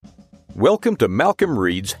Welcome to Malcolm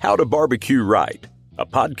Reed's How to Barbecue Right, a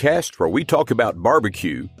podcast where we talk about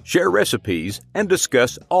barbecue, share recipes, and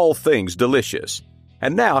discuss all things delicious.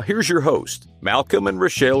 And now, here's your host, Malcolm and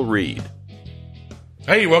Rochelle Reed.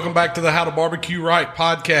 Hey, welcome back to the How to Barbecue Right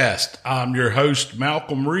podcast. I'm your host,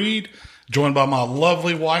 Malcolm Reed, joined by my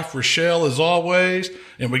lovely wife, Rochelle, as always.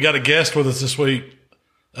 And we got a guest with us this week.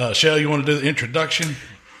 Shell, you want to do the introduction?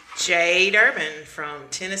 Durbin from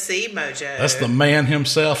Tennessee Mojo. That's the man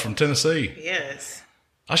himself from Tennessee. Yes.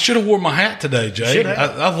 I should have worn my hat today, Jay.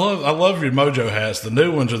 I love your Mojo hats. The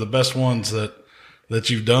new ones are the best ones that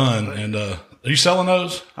you've done. And are you selling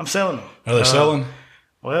those? I'm selling them. Are they selling?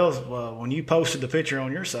 Well, when you posted the picture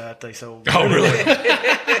on your site, they sold. Oh, really?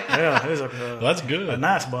 Yeah, it was that's good. A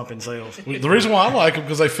nice bump in sales. The reason why I like them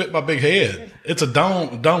because they fit my big head. It's a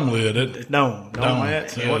dome lid. It's dome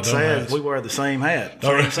hats. Yeah, what's sad is we wear the same hat,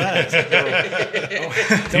 same size.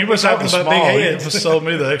 You must have the small. You just sold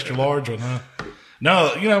me the extra large one, huh?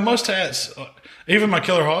 No, most hats, even my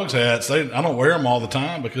Killer Hogs hats, I don't wear them all the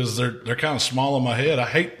time because they're kind of small on my head.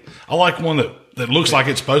 I like one that looks like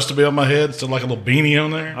it's supposed to be on my head, so like a little beanie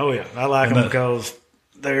on there. Oh yeah, I like them because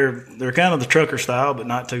they're kind of the trucker style, but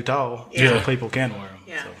not too tall. Yeah, so people can wear them.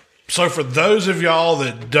 Yeah. So for those of y'all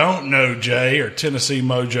that don't know Jay or Tennessee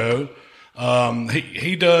Mojo,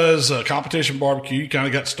 he does competition barbecue. You kind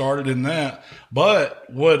of got started in that, but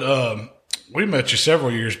we met you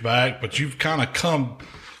several years back, but you've kind of come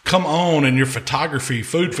on in your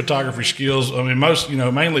food photography skills. I mean,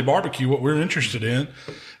 mainly barbecue, what we're interested in.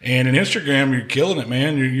 And in Instagram, you're killing it,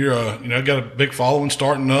 man. You're got a big following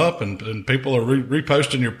starting up, and people are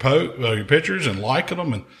reposting your pictures and liking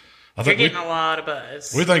them. And I think you're getting a lot of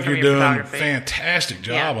buzz. We think you're doing a fantastic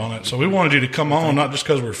job on it. So we wanted you to come on, not just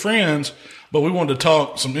because we're friends, but we wanted to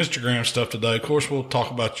talk some Instagram stuff today. Of course, we'll talk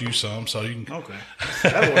about you some, so you can. Okay.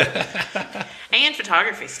 That'll work. And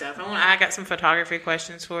photography stuff. I got some photography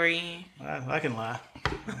questions for you. I can lie.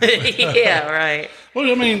 Yeah, right. Well,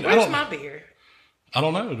 I mean, where's my beer? I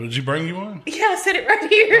don't know. Did you bring you one? Yeah, I said it right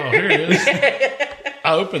here. Oh, here it is.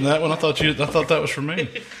 I opened that one. I thought that was for me.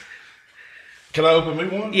 Can I open me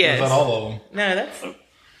one? Yes. Or is that all of them? No, that's.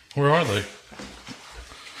 Where are they?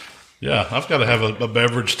 Yeah, I've got to have a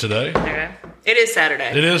beverage today. Okay. It is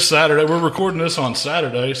Saturday. It is Saturday. We're recording this on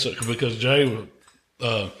Saturday because Jay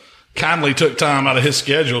kindly took time out of his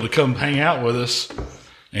schedule to come hang out with us.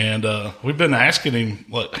 And we've been asking him,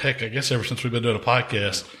 I guess ever since we've been doing a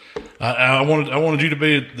podcast. I wanted you to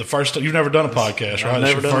be the first. You've never done a podcast, right? I've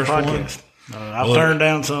never done a podcast. One? I've turned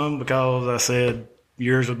down some because I said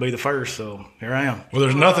yours would be the first, so here I am. Well,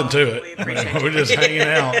 there's nothing to it. We're just hanging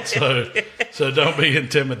out, so don't be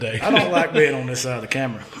intimidated. I don't like being on this side of the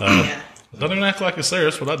camera. Don't even act like it's there.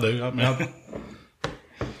 That's what I do. I mean,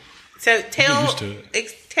 so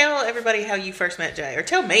tell everybody how you first met Jay, or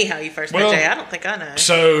tell me how you first met Jay. I don't think I know.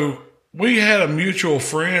 So we had a mutual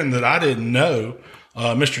friend that I didn't know,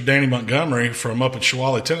 Mr. Danny Montgomery from up in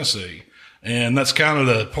Shawnee, Tennessee. And that's kind of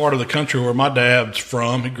the part of the country where my dad's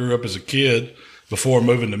from. He grew up as a kid before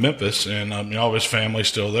moving to Memphis, and all his family's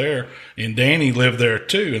still there. And Danny lived there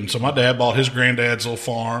too. And so my dad bought his granddad's little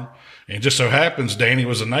farm. And just so happens Danny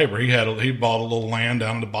was a neighbor. He bought a little land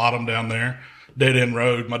down at the bottom down there, dead end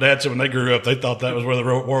road. My dad said when they grew up, they thought that was where the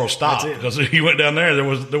world stopped because you went down there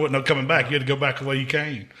wasn't no coming back. You had to go back the way you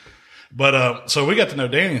came. But so we got to know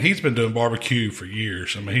Danny, and he's been doing barbecue for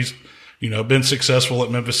years. I mean, he's been successful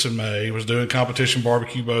at Memphis in May. He was doing competition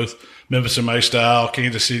barbecue, both Memphis in May style,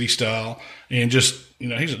 Kansas City style, and just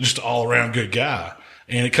he's just an all around good guy.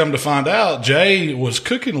 And it come to find out, Jay was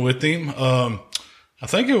cooking with him. I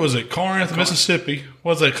think it was at Corinth, Mississippi.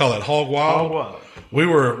 What do they call that? Hog Wild. Hog Wild. We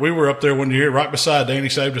were up there one year, right beside Danny.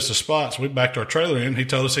 Saved us a spot, so we backed our trailer in. He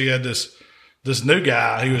told us he had this new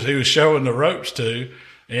guy he was showing the ropes to.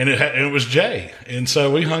 And it was Jay, and so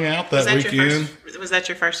we hung out that weekend. Was that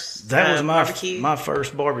your first? That was barbecue? my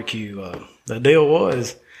first barbecue. The deal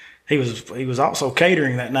was he was also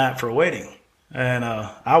catering that night for a wedding, and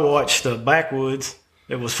I watched the backwoods.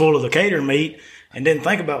 It was full of the cater meat, and didn't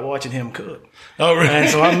think about watching him cook. Oh, really? And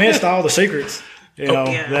so I missed all the secrets,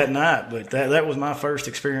 that night. But that was my first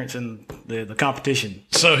experience in the competition.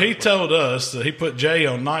 So he told us that he put Jay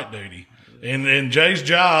on night duty. And Jay's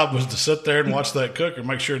job was to sit there and watch that cooker,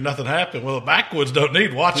 make sure nothing happened. Well, the backwoods don't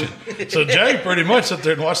need watching. So Jay pretty much sat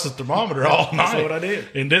there and watched the thermometer all night. That's what I did.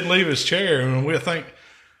 And didn't leave his chair. And I think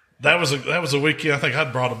that was a weekend. I think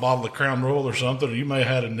I'd brought a bottle of Crown Royal or something. Or you may have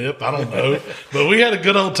had a nip. I don't know. But we had a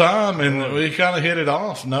good old time, and we kind of hit it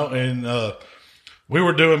off. We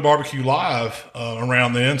were doing barbecue live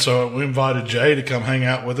around then. So we invited Jay to come hang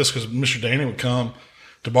out with us because Mr. Danny would come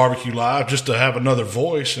to barbecue live just to have another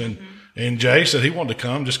voice. And And Jay said he wanted to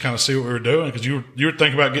come, just kind of see what we were doing, because you were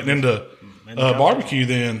thinking about getting into barbecue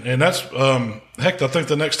then. And that's heck, I think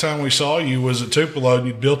the next time we saw you was at Tupelo, and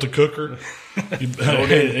you built a cooker.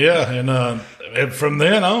 And from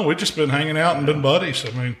then on, we've just been hanging out and been buddies.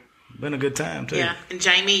 I mean, been a good time too. Yeah, and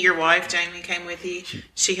Jamie, your wife, Jamie came with you.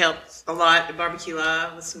 She helped a lot at Barbecue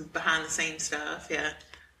Live with some behind the scenes stuff. Yeah.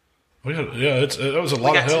 It was a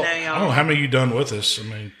lot of help. I don't know how many you done with us. I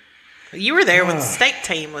mean, you were there when the steak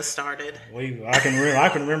team was started. I can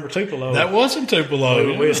remember Tupelo. That wasn't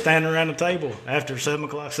Tupelo. We were standing around the table after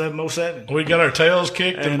 7:07. We got our tails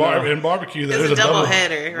kicked in barbecue. It was a double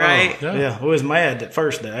header, right? We was mad that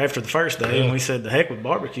first day. After the first day, and we said, "The heck with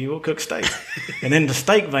barbecue, we'll cook steak." And then the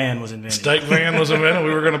steak van was invented. I was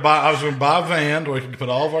going to buy a van where we could put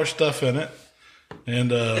all of our stuff in it.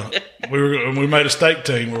 And we made a steak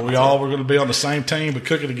team where we all were going to be on the same team but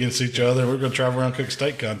cooking against each other. And we were going to travel around and cook a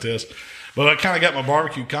steak contest. But I kind of got my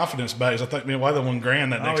barbecue confidence back. I think me and Wiley won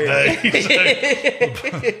grand that next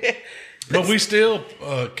day. But we still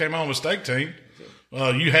came on with steak team.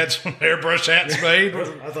 You had some airbrush hats made. Was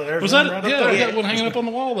that? We got one hanging up on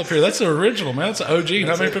the wall up here. That's the original, man. That's an OG.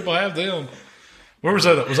 How many people have them? Where was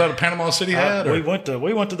that? Was that a Panama City hat? We went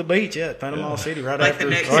to the beach at Panama City right after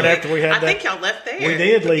we had that. I think y'all left there. We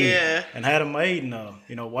did leave and had them made. And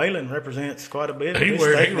Waylon represents quite a bit. He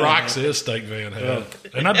rocks his steak van hat,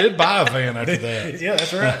 and I did buy a van after that. Yeah,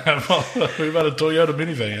 that's right. We bought a Toyota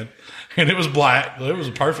minivan, and it was black. It was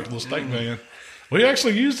a perfect little steak van. We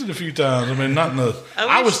actually used it a few times. I mean, not in the.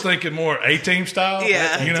 I was thinking more A-team style.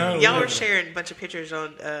 Yeah, y'all were sharing a bunch of pictures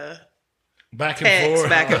on back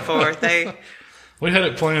and forth. We had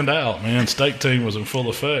it planned out, man. Steak team was in full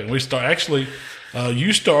effect. You started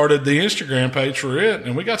the Instagram page for it,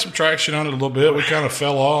 and we got some traction on it a little bit. We kind of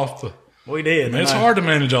fell off. We did. I mean, it's hard to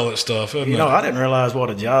manage all that stuff, isn't it? I didn't realize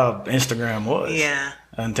what a job Instagram was. Yeah.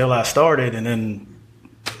 Until I started, and then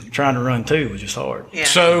trying to run two was just hard. Yeah.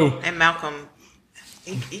 And Malcolm,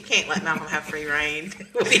 you can't let Malcolm have free reign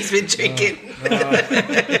when he's been drinking.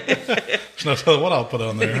 It's not what I'll put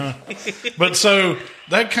on there, huh? But so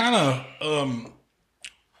that kind of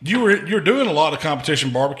you're doing a lot of competition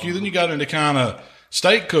barbecue. Then you got into kind of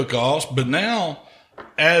steak cook-offs. But now,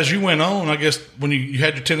 as you went on, I guess when you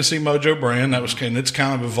had your Tennessee Mojo brand, it's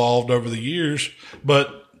kind of evolved over the years.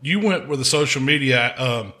 But you went with the social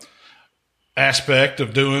media aspect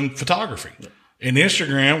of doing photography, and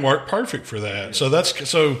Instagram worked perfect for that. So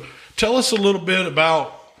tell us a little bit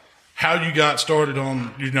about how you got started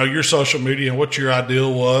on your social media and what your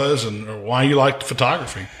ideal was and why you liked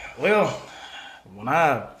photography. Well, when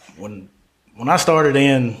I started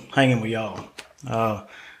in hanging with y'all, I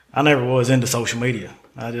never was into social media.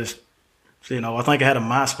 I just, I think I had a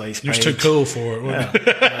MySpace page. You're too cool for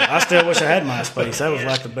it. I still wish I had MySpace. That was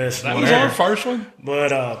like the best one. That was our first one.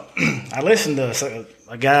 But I listened to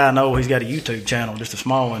a guy I know. He's got a YouTube channel, just a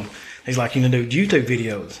small one. He's like, do YouTube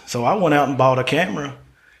videos. So I went out and bought a camera.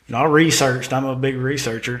 I researched. I'm a big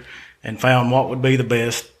researcher, and found what would be the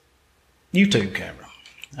best YouTube camera.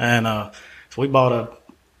 And so we bought one.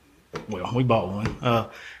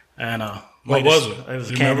 What was it? It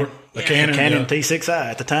was a Canon. A Canon T6i.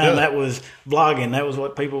 At the time, that was vlogging. That was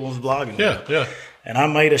what people was vlogging. Yeah. And I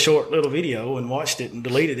made a short little video and watched it and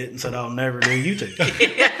deleted it and said I'll never do YouTube.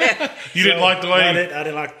 Didn't like the way I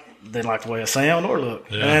didn't like the way I sound or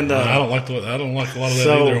look. Yeah, and I don't like a lot of that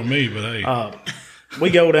either on me. But hey, we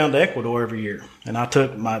go down to Ecuador every year, and I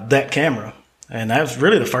took that camera, and that was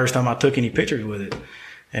really the first time I took any pictures with it.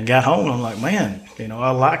 And got home, and I'm like, man,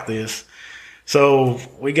 I like this. So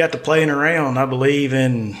we got to playing around, I believe,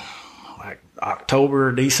 in like October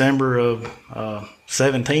or December of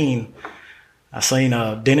 17. I seen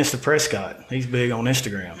Dennis the Prescott. He's big on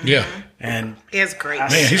Instagram. Yeah. And he has great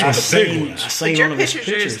he's one of the big ones. I seen one of his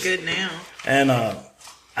pictures. Is good now. And I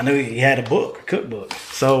knew he had a cookbook.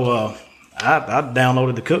 So I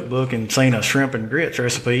downloaded the cookbook and seen a shrimp and grits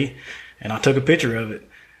recipe, and I took a picture of it.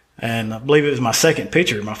 And I believe it was my second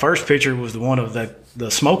picture. My first picture was the one of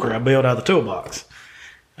the smoker I built out of the toolbox.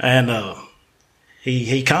 And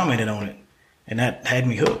he commented on it, and that had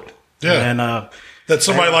me hooked. Yeah. And that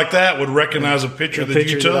somebody like that would recognize a picture that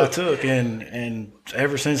you took. That I took, and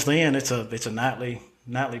ever since then, it's a nightly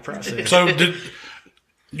process. So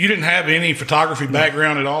you didn't have any photography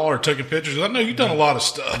background at all, or taking pictures? I know you've done a lot of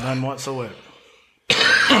stuff. None whatsoever.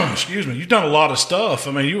 Excuse me. You've done a lot of stuff.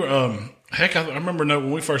 I mean, you were. Heck, I remember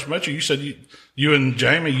when we first met you. You said you and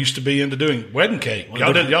Jamie used to be into doing wedding cake.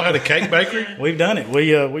 Y'all had a cake bakery. We've done it.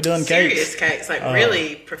 We done serious cakes, like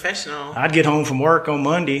really professional. I'd get home from work on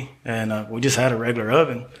Monday, and we just had a regular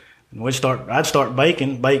oven, And I'd start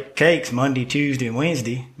bake cakes Monday, Tuesday, and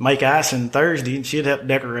Wednesday, make icing Thursday, and she'd help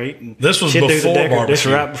decorate. And this was before barbecue. This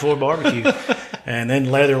was right before barbecue. And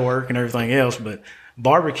then leather work and everything else. But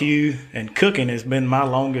barbecue and cooking has been my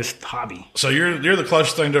longest hobby. So you're the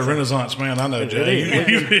closest thing to a Renaissance man I know, Jay.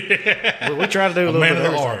 We try to do a little man bit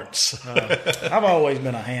of the everything. arts. I've always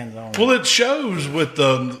been a hands-on. Well, it shows with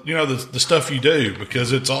the stuff you do,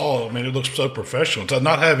 because it's all. I mean, it looks so professional. To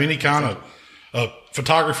not have any kind of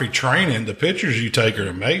photography training, the pictures you take are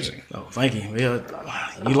amazing. Oh, thank you. Yeah,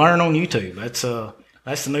 you learn on YouTube.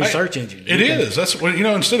 That's the new search engine. It is. That's what,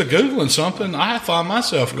 instead of Googling something, I find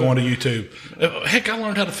myself going to YouTube. Heck, I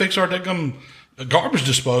learned how to fix our garbage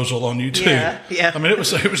disposal on YouTube. Yeah. I mean, it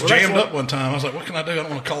was jammed up one time. I was like, what can I do? I don't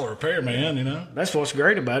want to call a repairman, That's what's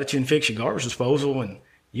great about it. You can fix your garbage disposal, and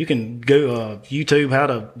you can go YouTube how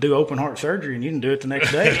to do open heart surgery, and you can do it the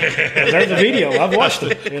next day. There's a video. I've watched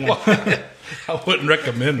it. I wouldn't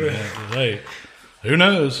recommend that. Hey, who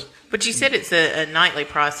knows? But you said it's a nightly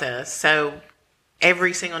process, so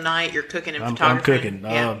every single night you're cooking and photography. I'm cooking.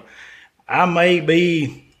 Yeah.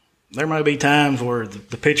 There may be times where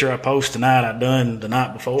the picture I post tonight I done the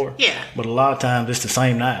night before. Yeah. But a lot of times it's the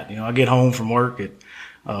same night. I get home from work at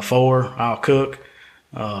 4. I'll cook,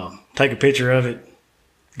 take a picture of it,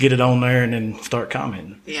 get it on there, and then start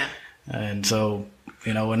commenting. Yeah. And so,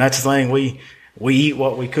 and that's the thing. We eat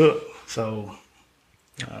what we cook. So.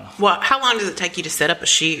 Well, how long does it take you to set up a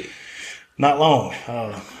shoot? Not long.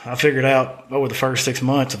 I figured out over the first 6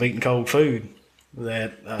 months of eating cold food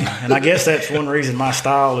that, and I guess that's one reason my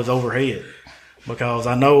style is overhead, because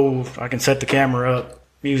I know I can set the camera up,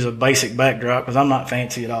 use a basic backdrop, because I'm not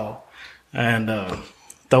fancy at all, and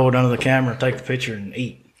throw it under the camera, take the picture, and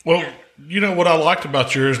eat. Well, what I liked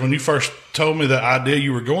about yours, when you first told me the idea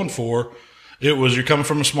you were going for, it was you're coming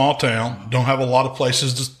from a small town, don't have a lot of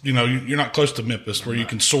places to, you're not close to Memphis where you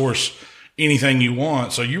can source anything you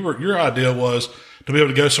want. So your idea was to be able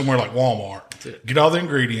to go somewhere like Walmart, get all the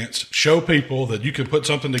ingredients, show people that you can put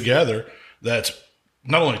something together that's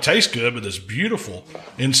not only tastes good, but it's beautiful.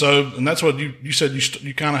 And that's what you said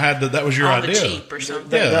you kind of had that was your on idea. The cheap or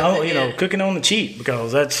something. Cooking on the cheap,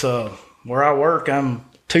 because that's where I work. I'm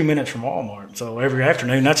 2 minutes from Walmart. So every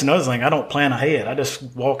afternoon, that's another thing. I don't plan ahead. I just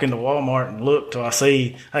walk into Walmart and look till I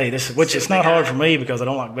see, hey, which it's not hard for me because I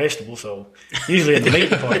don't like vegetables. So usually in the meat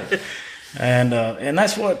department. And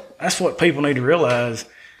that's what people need to realize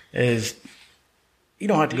is you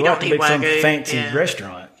don't have to go out to be some fancy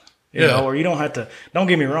restaurant, or you don't have to. Don't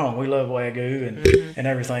get me wrong, we love Wagyu and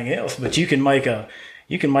everything else, but you can make a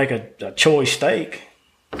choice steak,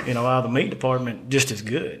 out of the meat department just as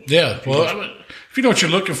good. Yeah, well, if you know what you're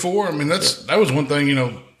looking for, I mean that was one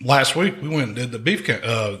thing. Last week we went and did the beef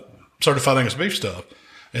certified Angus beef stuff,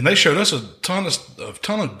 and they showed us a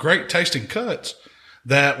ton of great tasting cuts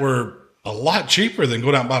that were a lot cheaper than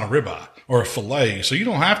going out and buying a ribeye or a filet. So you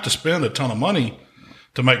don't have to spend a ton of money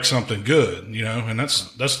to make something good, and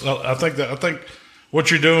that's I think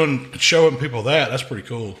what you're doing, showing people that's pretty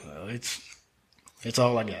cool. It's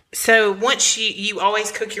all I got. So once you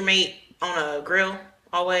always cook your meat on a grill,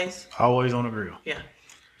 always on a grill. Yeah.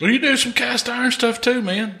 Well, you do some cast iron stuff too,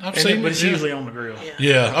 man. I've seen it, but it's usually on the grill.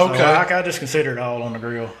 Yeah. Okay. So I just consider it all on the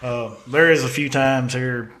grill. There is a few times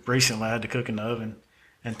here recently I had to cook in the oven.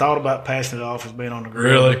 And thought about passing it off as being on the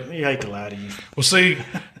grill. Really? You hate to lie to you. Well, see,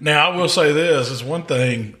 now I will say this. It's one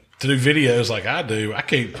thing to do videos like I do. I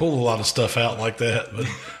can't pull a lot of stuff out like that. But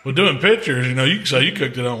with doing pictures, you can say you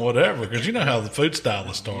cooked it on whatever, because you know how the food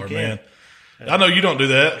stylists are, man. I know you don't do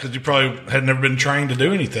that because you probably had never been trained to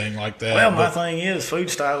do anything like that. Well, my thing is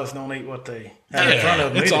food stylists don't eat what they have in front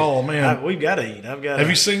of them. It's all, man. We've got to eat. Have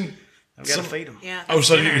you seen... I've got to feed them. Yeah. Oh,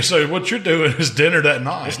 so what you're doing is dinner that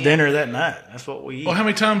night. It's dinner that night. That's what we eat. Well, how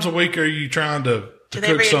many times a week are you trying to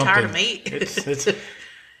cook something? Tired of meat?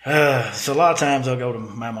 So a lot of times I'll go to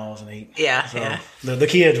Mama's and eat. Yeah, so The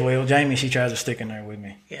kids will. Jamie, she tries to stick in there with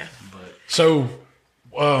me. Yeah. So,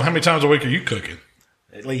 how many times a week are you cooking?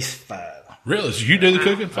 At least 5. Really? So you do the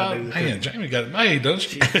cooking? 5? Man, cooking. Jamie got it made, doesn't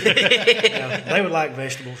she? They would like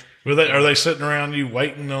vegetables. Are they sitting around you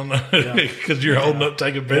waiting on because you're holding up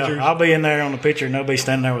taking pictures? Yeah, I'll be in there on the picture and they'll be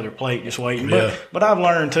standing there with their plate just waiting. Yeah. But I've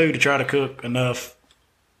learned too to try to cook enough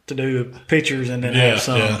to do pictures and then have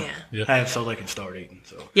some have so they can start eating.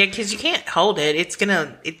 So because you can't hold it. It's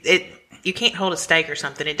gonna you can't hold a steak or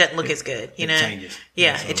something. It doesn't look as good. You know, changes.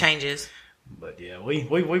 Yeah, so, it changes. But yeah, we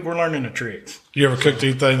were learning the tricks. You ever cooked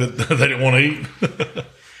anything that they didn't want to eat?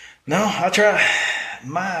 No, I try.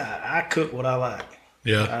 I cook what I like.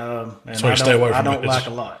 Yeah. And so you stay away from I don't it. like a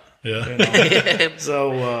lot. Yeah. You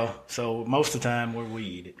know? So most of the time we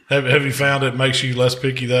eat it. Have you found it makes you less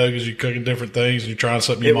picky though, because you're cooking different things and you're trying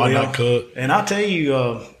something you might not cook? And I'll tell you,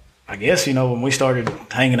 I guess, when we started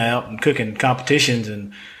hanging out and cooking competitions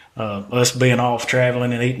and us being off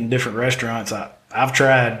traveling and eating different restaurants, I've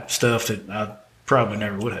tried stuff that I probably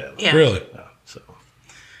never would have. Yeah. Really?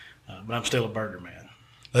 But I'm still a burger man.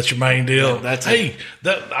 That's your main deal. Yeah,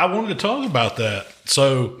 I wanted to talk about that.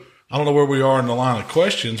 So I don't know where we are in the line of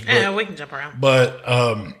questions. But, yeah, we can jump around. But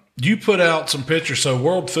you put out some pictures. So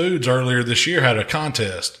World Foods earlier this year had a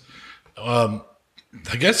contest. I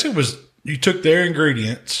guess it was you took their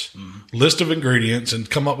ingredients, list of ingredients, and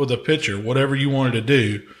come up with a picture, whatever you wanted to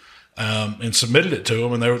do, and submitted it to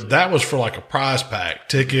them. And that was for like a prize pack,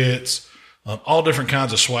 tickets, all different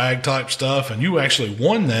kinds of swag type stuff. And you actually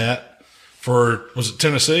won that. Was it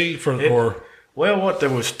Tennessee? There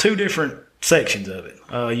was two different sections of it.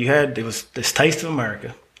 It was this Taste of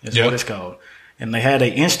America is what it's called. And they had a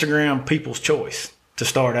Instagram People's Choice to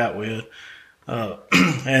start out with.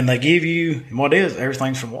 And they give you, and what it is,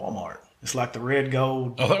 everything's from Walmart. It's like the red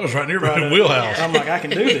gold. Oh, that was right near my wheelhouse. I'm like, I can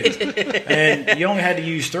do this. And you only had to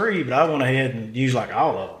use 3, but I went ahead and used like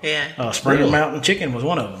all of them. Yeah. Springer Mountain Chicken was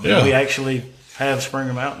one of them. Yeah. We actually have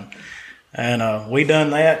Springer Mountain. And we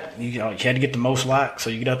done that. You had to get the most likes, so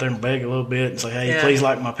you get out there and beg a little bit and say, hey, please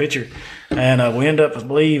like my picture. And we end up, I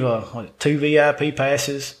believe, 2 VIP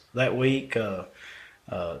passes that week.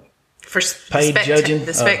 For paid judging.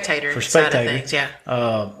 The spectator for side spectator. of things, yeah.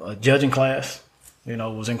 A judging class,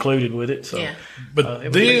 was included with it. So, yeah.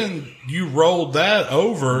 But then you rolled that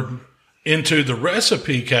over into the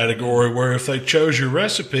recipe category where if they chose your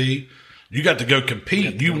recipe, you got to go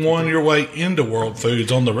compete. You won your way into World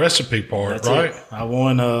Foods on the recipe part, right? It. I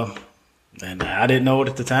won, and I didn't know it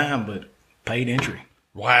at the time, but paid entry.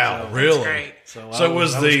 Wow, So, really? that's great. So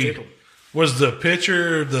was the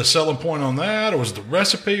picture the selling point on that, or was the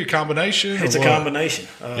recipe a combination? It's a combination.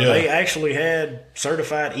 They actually had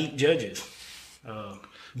certified eat judges.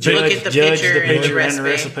 Judge the picture and the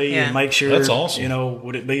recipe and make sure. That's awesome.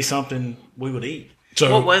 Would it be something we would eat?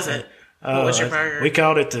 So what was it? What was your burger? We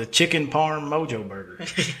called it the Chicken Parm Mojo Burger.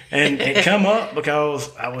 And it come up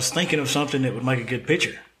because I was thinking of something that would make a good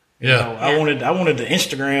picture. I wanted the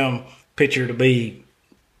Instagram picture to be,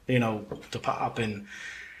 to pop, and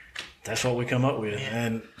that's what we come up with. Yeah.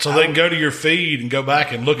 And so they can go to your feed and go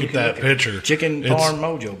back and look at that picture. Chicken Parm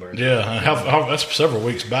Mojo Burger. Yeah, that's several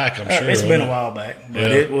weeks back, I'm sure. It's been a while back.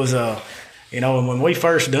 But it was, and when we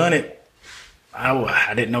first done it,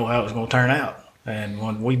 I didn't know how it was going to turn out. And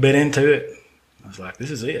when we bit into it, I was like, this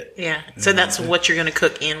is it. Yeah. So that's what you're going to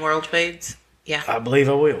cook in World Foods? Yeah. I believe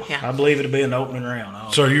I will. Yeah. I believe it'll be an opening round.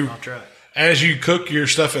 I'll try it. As you cook your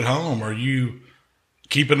stuff at home, are you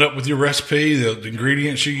keeping up with your recipe, the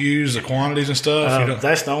ingredients you use, the quantities and stuff?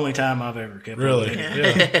 That's the only time I've ever kept really? Up with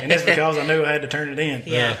it. Yeah. And it's because I knew I had to turn it in.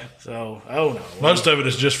 Yeah. So, no. Most of it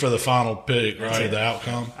is just for the final pick, right? The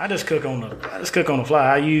outcome. I just cook on the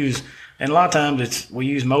fly. And a lot of times we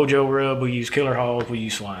use Mojo Rub, we use Killer Hog, we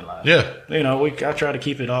use Swine Live. Yeah. I try to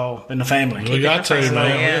keep it all in the family. We got to,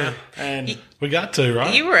 man. Yeah. And we got to,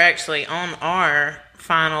 right? You were actually on our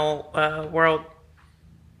final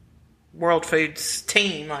World Foods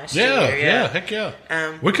team last year. Yeah, heck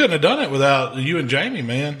yeah. We couldn't have done it without you and Jamie,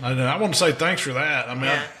 man. I want to say thanks for that. I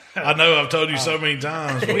mean, I know I've told you so many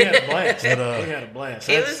times. We had a blast. We had a blast.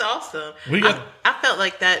 It was awesome. I felt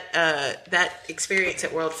like that experience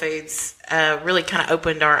at World Foods really kind of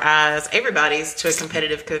opened our eyes, everybody's, to a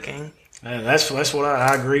competitive cooking. That's what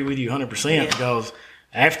I agree with you 100% because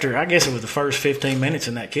after, I guess it was the first 15 minutes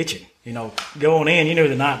in that kitchen, going in,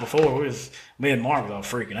 the night before, me and Mark was all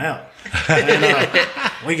freaking out.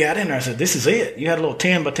 And we got in there. I said, this is it. You had a little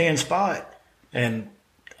 10 by 10 spot and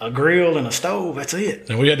a grill and a stove. That's it.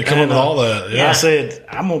 And we had to come up with all that. Yeah. I said,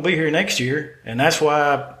 I'm going to be here next year. And that's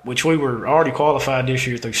why, which we were already qualified this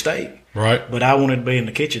year through state. Right. But I wanted to be in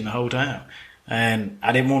the kitchen the whole time. And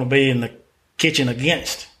I didn't want to be in the kitchen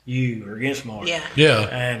against you or against Mark. Yeah. Yeah.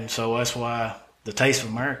 And so that's why the Taste of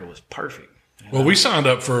America was perfect. Well, we signed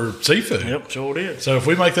up for seafood. Yep, sure did. So if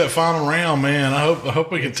we make that final round, man, I hope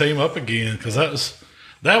we can team up again because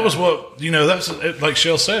that was what, that's like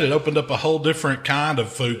Shell said, it opened up a whole different kind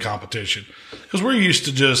of food competition because we're used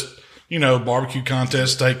to just, barbecue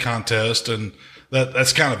contest, steak contest, and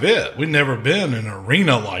that's kind of it. We've never been in an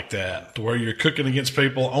arena like that to where you're cooking against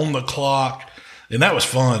people on the clock, and that was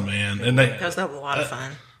fun, man. And that was a lot of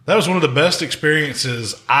fun. That was one of the best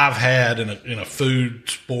experiences I've had in a food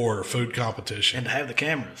sport or food competition. And to have the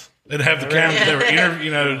cameras. They were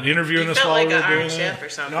interviewing us while we were doing chef or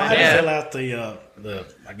something. I had to fill out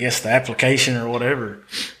the application or whatever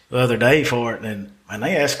the other day for it, and and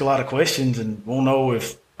they ask a lot of questions and won't know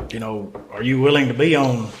if, are you willing to be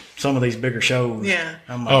on some of these bigger shows? Yeah.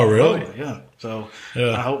 I'm like, oh, really? Yeah. So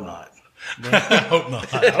Yeah. I hope not. I hope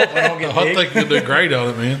not. I hope I don't get I picked. think you'll do great on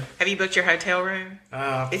it, man. Have you booked your hotel room?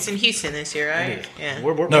 It's in Houston this year, right? It is. Yeah.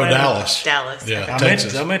 We're No, planning- Dallas. Dallas. Yeah. Okay.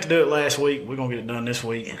 Texas. I meant to do it last week. We're gonna get it done this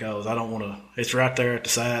week because I don't want to. It's right there at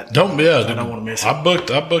the site. I don't want to miss it. I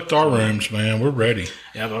booked our rooms, man. We're ready.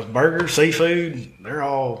 Yeah, but burgers, seafood, they're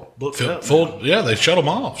all booked up. Full. Yeah, they shut them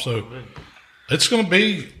off. So it's going to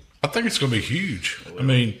be. I think it's going to be huge. I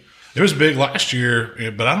mean, it was big last year,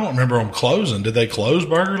 but I don't remember them closing. Did they close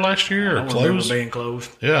Burger last year or I don't remember close? being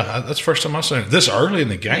closed. Yeah, that's the first time I've seen it this early in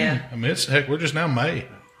the game. Yeah. I mean, heck, we're just now May.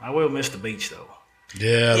 I will miss the beach though.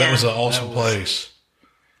 Yeah, that Yeah. was an awesome place.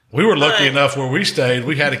 We were lucky But- enough where we stayed.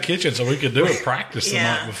 We had a kitchen, so we could do a practice the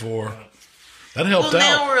Yeah. night before. That helped Well,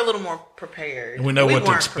 now out. we're a little more prepared. And we know what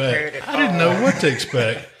to weren't prepared expect. at I didn't all. know what to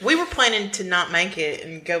expect. We were planning to not make it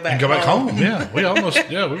and go back. And go back home. Yeah, we almost.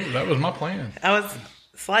 Yeah, that was my plan. I was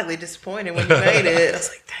slightly disappointed when you made it. I was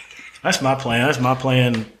like, dang it. That's my plan. That's my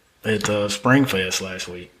plan at Springfest last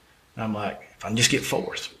week. I'm like, if I can just get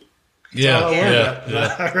fourth. Yeah, That's all I worry yeah, about.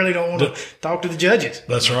 yeah. I really don't want to talk to the judges.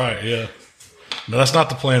 That's right. Yeah. No, that's not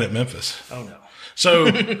the plan at Memphis. Oh no.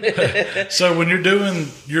 So, so when you're doing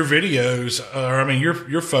your videos,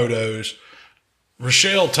 your photos,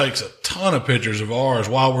 Rochelle takes a ton of pictures of ours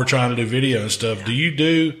while we're trying to do video and stuff. Do you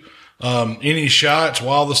do any shots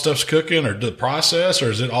while the stuff's cooking, or the process,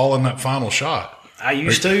 or is it all in that final shot? I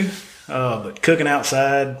used to, but cooking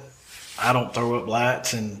outside, I don't throw up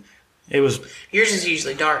lights, and it was Yours is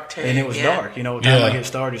usually dark too. and it was Yeah. dark. The time I Yeah. get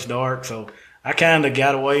started, it's dark. So I kind of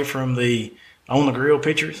got away from the on the grill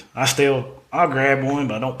pictures. I'll grab one,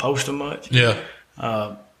 but I don't post them much. Yeah.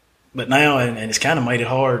 But now, and it's kind of made it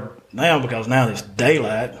hard now because now it's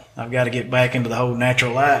daylight. I've got to get back into the whole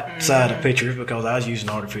natural light side of pictures because I was using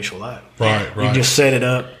artificial light. Right. You Right. just set it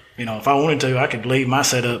up. If I wanted to, I could leave my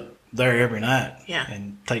setup there every night Yeah.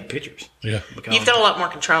 and take pictures. Yeah. Because You've got a lot more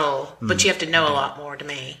control, but you have to know a lot more to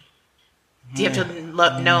me. Do you have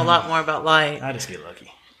to know a lot more about light? I just get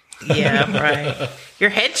lucky. Yeah, right.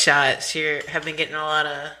 Your headshots have been getting a lot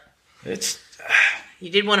of. It's You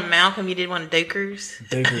did one of Malcolm. You did one of Dukers.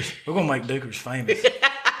 Dukers. We're gonna make Dukers famous.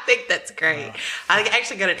 I think that's great. I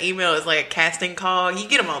actually got an email. It's like a casting call. You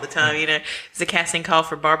get them all the time, It's a casting call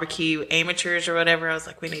for barbecue amateurs or whatever. I was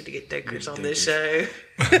like, we need to get Dukers on this show.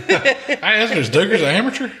 I asked him, is Duker's an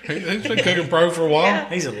amateur? He's been cooking pro for a while.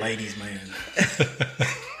 He's a ladies' man.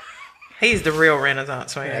 He's the real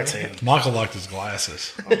Renaissance man. That's him. Michael liked his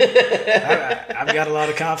glasses. I've got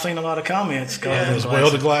I've seen a lot of comments. His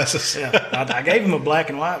welded glasses. Yeah, I gave him a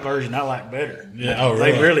black and white version I like better. Yeah, oh,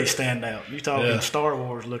 They really? really stand out. You talking Yeah. Star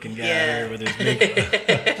Wars looking guy Yeah. there with his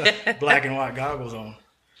big black and white goggles on.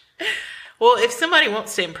 Well, if somebody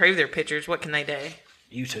wants to improve their pictures, what can they do?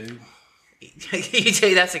 YouTube. You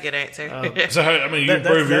do. That's a good answer. So, you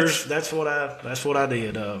improve yours? That's what I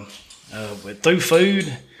did. But through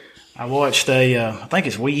food, I watched I think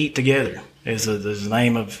it's We Eat Together is the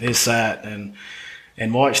name of his site, and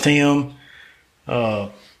watched him.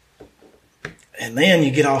 And then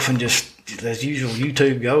you get off and just, as usual,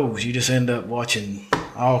 YouTube goes. You just end up watching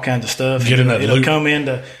all kinds of stuff. Get in that It'll loop. come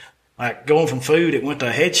into, like, going from food, it went to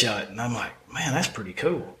a headshot, and I'm like, man, that's pretty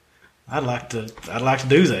cool. I'd like to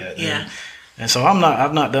do that. Yeah. And so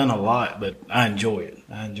I've not done a lot, but I enjoy it.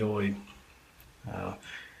 I enjoy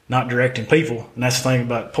not directing people, and that's the thing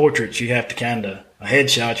about portraits. You have to a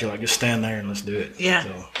headshot. You're like, just stand there and let's do it. Yeah.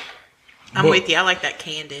 So, I'm with you. I like that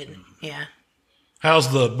candid. Yeah.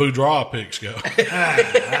 How's the boudoir pics go?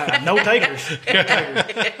 no takers.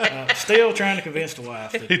 Still trying to convince the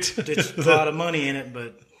wife that it's a lot of money in it,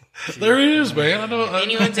 but There is, man. I know. If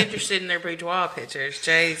anyone's interested in their boudoir pictures,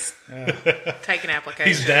 Jay's taking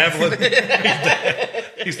applications. He's dabbling.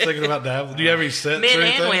 He's thinking about dabbling. Do you have any sets Men or and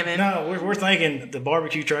anything? women. no, we're thinking the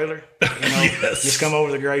barbecue trailer. Yes. Just come over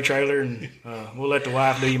to the gray trailer, and we'll let the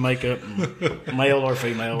wife do your makeup, male or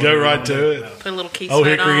female. Go whatever you right want to it. Put a little key Oh,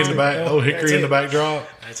 sweat hickory on. in the back. Oh, hickory That's in the it. backdrop.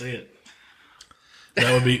 That's it.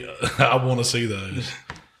 That would be. I want to see those.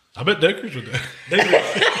 I bet Dickers would. Diggers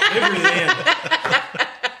in.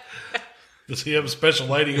 Does he have a special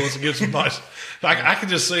lady who wants to give some nice? I can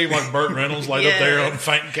just see like Burt Reynolds laid up there on the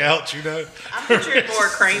fainting couch, you know. I'm picturing more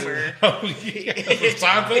Kramer. Oh yeah, from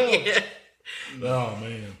Seinfeld. Yeah. Oh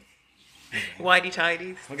man, Whitey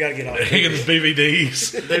tighties. We got to get off. Higgins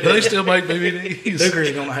BVDs. Do they still make BVDs?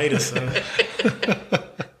 Diggers gonna hate us. So.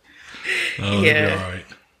 Oh, Yeah. yeah. All right.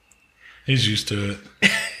 He's used to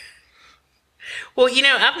it. Well, you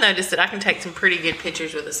know, I've noticed that I can take some pretty good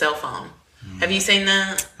pictures with a cell phone. Have you seen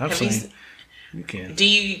that? I've Have you seen. You can. Do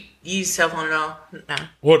you use cell phone at all? No.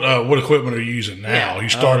 What equipment are you using now? Yeah. You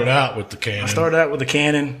started out with the Canon. I started out with the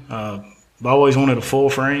Canon. I've always wanted a full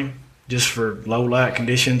frame just for low light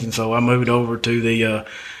conditions, and so I moved over to the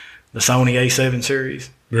Sony A7 series.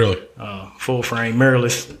 Really? Full frame,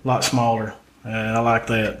 mirrorless, a lot smaller, and I like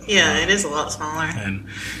that. Yeah, it is a lot smaller.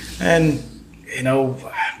 And you know,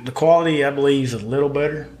 the quality I believe is a little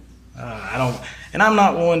better. I'm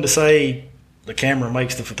not one to say the camera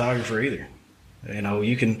makes the photographer either. You know,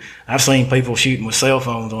 I've seen people shooting with cell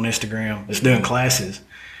phones on Instagram that's doing classes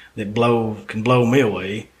that can blow me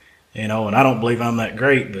away. You know, and I don't believe I'm that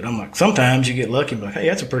great, but I'm like, sometimes you get lucky and be like, hey,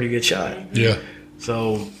 that's a pretty good shot. Yeah.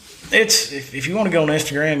 So it's if you want to go on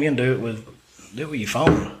Instagram, you can do it with your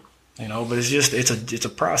phone. You know, but it's a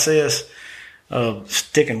process of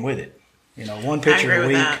sticking with it. You know, one picture a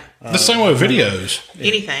week. The same way with videos.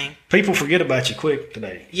 Anything. People forget about you quick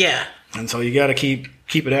today. Yeah. And so you got to keep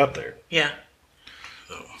it out there. Yeah.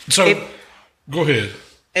 So, go ahead.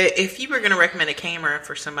 If you were going to recommend a camera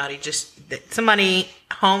for somebody, somebody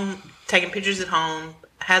home, taking pictures at home,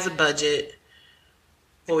 has a budget,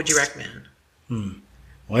 what would you recommend?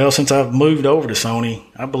 Well, since I've moved over to Sony,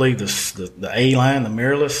 I believe the A line, the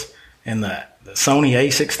mirrorless, and the Sony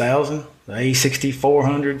A6000, the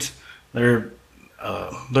A6400s, they're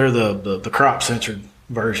the crop censored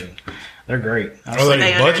version. They're great. Are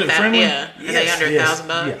they budget friendly? Yeah. Are they under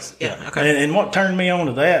 $1,000? Yes. Yeah. Okay. And what turned me on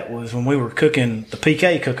to that was when we were cooking the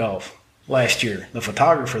PK cook-off last year. The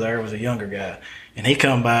photographer there was a younger guy, and he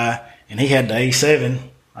come by and he had the A7,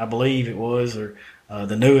 I believe it was, or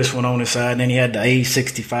the newest one on his side, and then he had the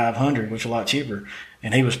A6500, which is a lot cheaper,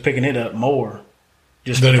 and he was picking it up more.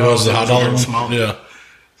 Just than it was the a high little dollar smaller. Yeah.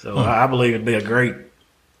 So I believe it'd be a great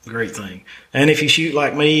thing. And if you shoot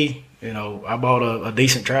like me, you know, I bought a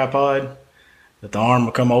decent tripod that the arm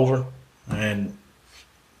will come over and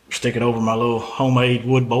stick it over my little homemade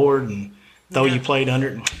wood board and throw your plate under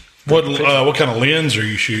it. What kind of lens are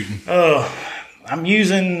you shooting? I'm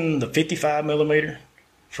using the 55 millimeter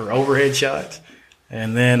for overhead shots,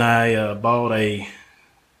 and then I bought a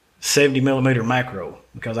 70 millimeter macro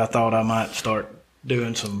because I thought I might start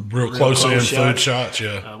doing some real close in food shots.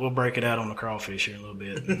 Yeah, we'll break it out on the crawfish here in a little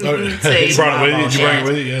bit. You brought it with you? Did you bring it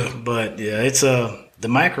with you? Yeah. But yeah, it's the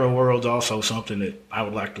macro world's also something that I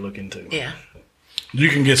would like to look into. Yeah. You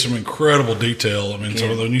can get some incredible detail. I mean,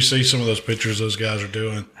 when you see some of those pictures those guys are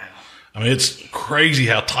doing, I mean, it's crazy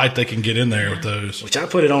how tight they can get in there with those. Which I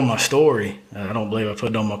put it on my story. I don't believe I put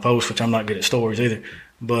it on my post, which I'm not good at stories either.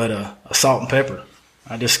 But a salt and pepper.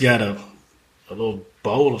 I just got a little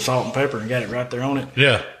bowl of salt and pepper and got it right there on it.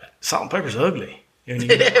 Yeah. Salt and pepper's ugly.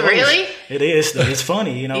 Really? It is. It's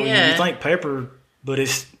funny. You know, Yeah. you think pepper, but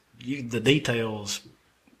the details.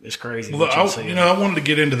 It's crazy. Well, I wanted to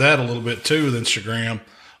get into that a little bit too with Instagram.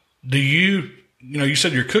 Do you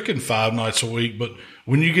said you're cooking 5 nights a week, but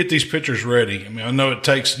when you get these pictures ready, I mean, I know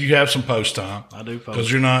you have some post time. I do post.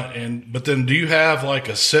 Because you're not, but then do you have like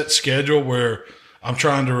a set schedule where I'm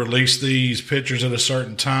trying to release these pictures at a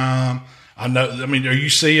certain time? I mean, are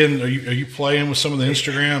you playing with some of the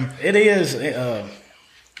Instagram? It is,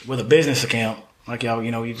 with a business account, like y'all,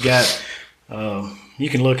 you've got, you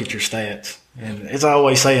can look at your stats. And it's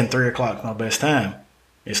always saying 3 o'clock is my best time.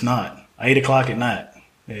 It's not. 8 o'clock at night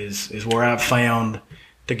is where I've found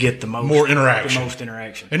to get the most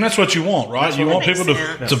interaction. And that's what you want, right? You want people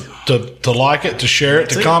to like it, to share it,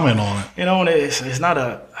 to comment on it. And it's not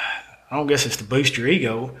I don't guess it's to boost your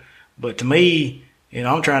ego, but to me,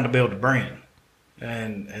 I'm trying to build a brand.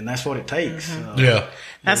 And that's what it takes. Mm-hmm.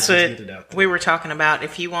 That's what we were talking about.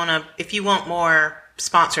 If you want more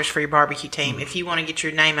sponsors for your barbecue team, if you want to get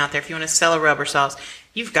your name out there, if you want to sell a rubber sauce,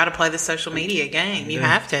 you've got to play the social media game. You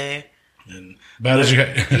have to. And bad as you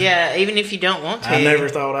yeah, even if you don't want to. I never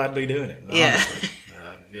thought I'd be doing it. Yeah.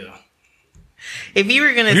 Yeah. If you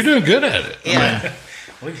were going to... You're doing good at it. Yeah.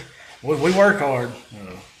 We work hard.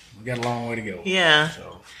 We got a long way to go. Yeah.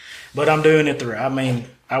 But I'm doing it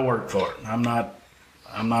I work for it. I'm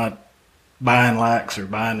not buying likes or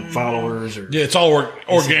buying followers or. Yeah, it's all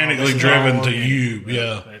organically driven to you.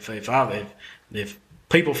 Yeah. If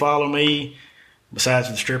people follow me, besides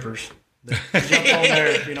the strippers, they jump on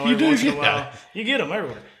there. Every once in a while, you get them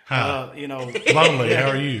everywhere. Lonely. How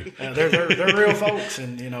are you? They're real folks,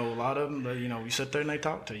 and a lot of them. You sit there and they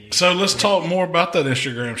talk to you. So let's talk more about that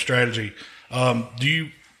Instagram strategy.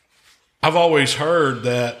 I've always heard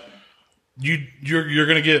that you're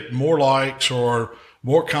going to get more likes or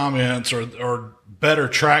more comments or better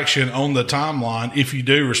traction on the timeline if you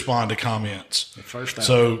do respond to comments.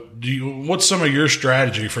 So what's some of your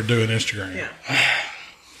strategy for doing Instagram? Yeah.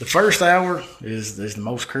 The first hour is the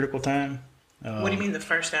most critical time. What do you mean the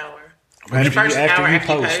first hour? After you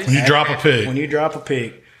post. When you drop a pic. When you drop a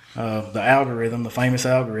pic, the algorithm, the famous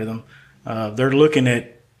algorithm, they're looking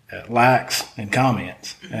at likes and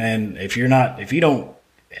comments. And if you don't,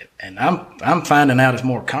 and I'm finding out it's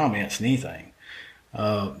more comments than anything.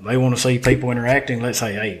 They want to see people interacting. Let's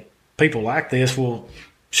say, hey, people like this, we'll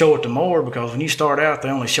show it to more, because when you start out, they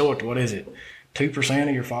only show it to, 2%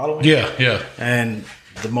 of your following? Yeah. And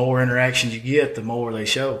the more interactions you get, the more they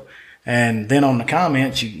show. And then on the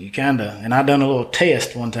comments, you kind of, and I done a little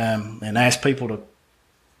test one time and asked people to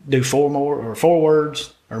do 4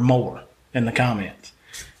 words or more in the comments,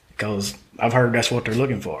 because I've heard that's what they're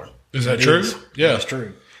looking for. Is that true? Yeah. That's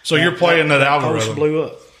true. So you're playing that algorithm. Post blew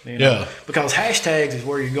up. Yeah. Because hashtags is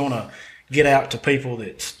where you're going to get out to people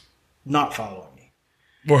that's not following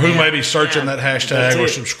you. Or who may be searching that hashtag or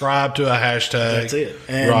subscribe to a hashtag. That's it.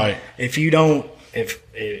 And if you don't, if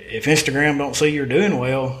Instagram don't see you're doing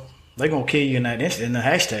well, they're going to kill you in the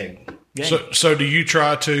hashtag game. So do you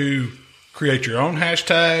try to create your own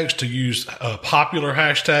hashtags, to use popular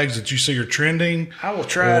hashtags that you see are trending? I will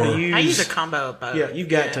try to use. I use a combo of both. Yeah, you've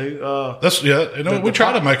got to. We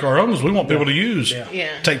try to make our own. We want people to use.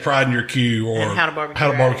 Yeah. Take pride in your cue, or and how to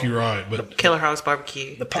barbecue right. But Killer Hogs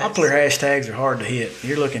Barbecue. The popular hashtags are hard to hit.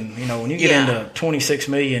 You're looking, when you get into 26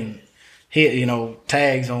 million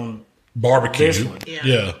tags on barbecue. This one,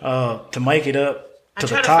 to make it up to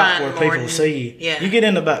the top where people see, you get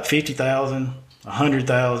into about 50,000,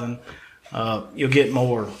 100,000. You'll get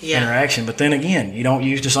more interaction. But then again, you don't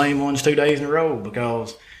use the same ones 2 days in a row,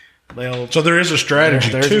 because they'll. So there is a strategy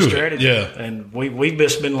there's to a strategy. it. Yeah. And we've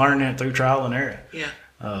just been learning it through trial and error. Yeah.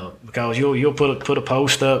 Because you'll put a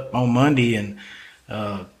post up on Monday, and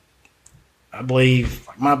I believe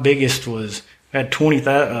my biggest had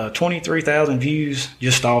 23,000 views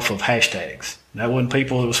just off of hashtags. That wasn't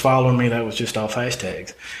people that was following me. That was just off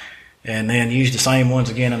hashtags. And then use the same ones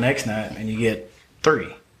again the next night, and you get 3.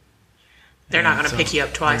 They're not going to pick you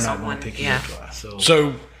up twice on one.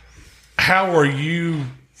 So how are you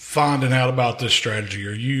finding out about this strategy?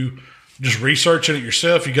 Are you just researching it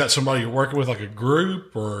yourself? You got somebody you're working with, like a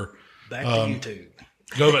group, or back to YouTube?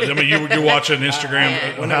 You're watching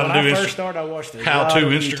Instagram. When I first started, I watched the how to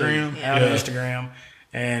Instagram. Instagram,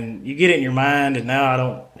 and you get it in your mind. And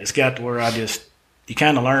now it's got to where you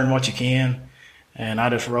kind of learn what you can, and I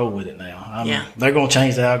just roll with it now. They're going to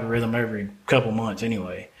change the algorithm every couple months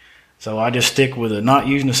anyway. So I just stick with it, not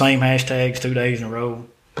using the same hashtags 2 days in a row,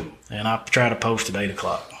 and I try to post at 8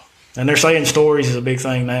 o'clock. And they're saying stories is a big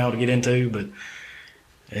thing now to get into, but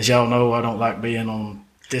as y'all know, I don't like being on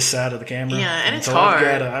this side of the camera. Yeah, and it's hard.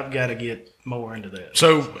 I've got to get more into that.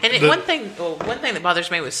 One thing that bothers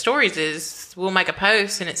me with stories is we'll make a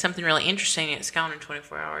post and it's something really interesting and it's gone in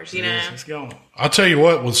 24 hours. It's gone. I'll tell you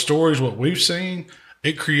what, with stories, what we've seen,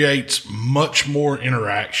 it creates much more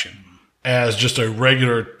interaction as just a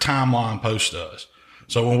regular timeline post does.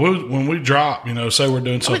 So when we drop, say we're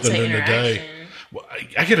doing something during the day,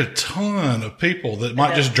 I get a ton of people that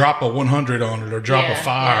might just drop a 100 on it, or drop a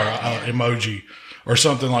fire emoji or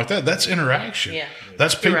something like that. That's interaction. Yeah.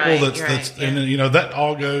 That's people and that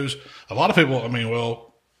all goes, a lot of people,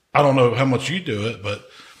 I don't know how much you do it, but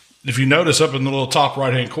if you notice up in the little top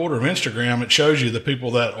right-hand corner of Instagram, it shows you the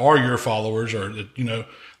people that are your followers, or that,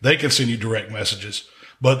 they can send you direct messages.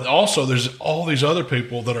 But also there's all these other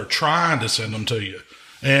people that are trying to send them to you.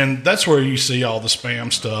 And that's where you see all the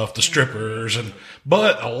spam stuff, the strippers,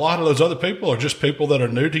 but a lot of those other people are just people that are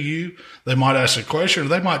new to you. They might ask a question, or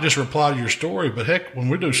they might just reply to your story. But heck, when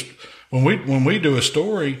we do a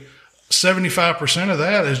story, 75% of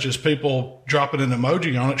that is just people dropping an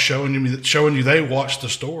emoji on it, showing you they watched the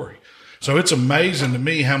story. So it's amazing to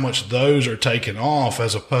me how much those are taken off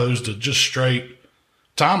as opposed to just straight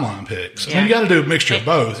timeline pics. You got to do a mixture of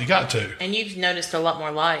both. You got to. And you've noticed a lot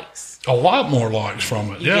more likes. A lot more likes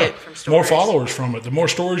from it. Yeah. More followers from it. The more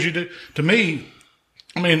stories you do. To me,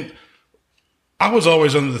 I was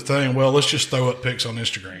always under the thing, well, let's just throw up pics on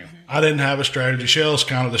Instagram. Mm-hmm. I didn't have a strategy. Shell's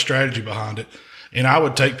kind of the strategy behind it. And I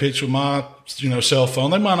would take pics with my, cell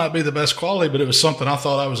phone. They might not be the best quality, but it was something I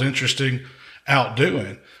thought I was interesting out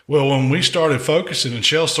doing. Well, when we started focusing and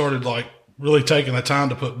Shell started really taking the time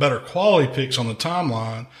to put better quality pics on the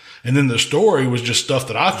timeline, and then the story was just stuff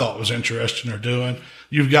that I thought was interesting or doing,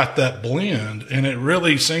 you've got that blend, and it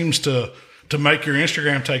really seems to make your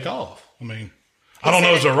Instagram take off. I don't know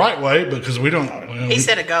if it's the right way, because we don't. He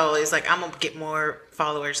set a goal. He's like, I'm going to get more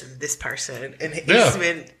followers than this person. And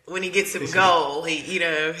when he gets a goal, he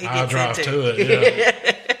gets I drive to it.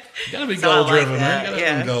 Yeah. You got to be goal driven, man. You got to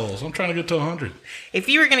have goals. I'm trying to get to 100. If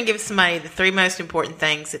you were going to give somebody the 3 most important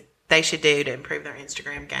things that they should do to improve their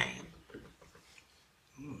Instagram game.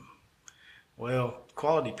 Well,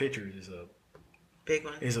 quality pictures is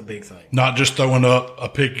a big thing. Not just throwing up a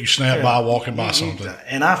pic you snap by walking by something.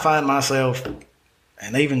 And I find myself,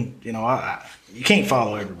 and even, you can't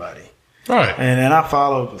follow everybody. Right. And I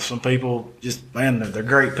follow some people, they're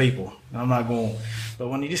great people. I'm not going, but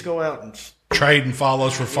when you just go out and trading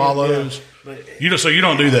follows for follows. Yeah, but you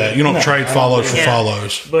don't do that. You don't trade follows for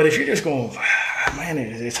follows. But if you're just going, man,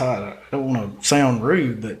 it's hot. I don't want to sound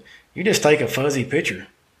rude, but you just take a fuzzy picture,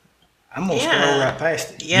 I'm gonna scroll right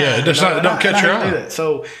past it. Yeah, it don't catch your eye.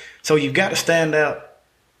 So you've got to stand out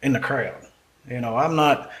in the crowd.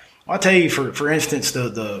 I'll tell you, for instance,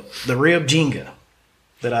 the rib Jenga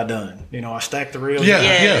that I done. I stacked the ribs.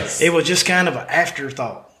 Yes. It was just kind of an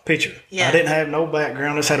afterthought picture. Yeah. I didn't have no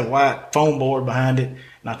background. I just had a white foam board behind it,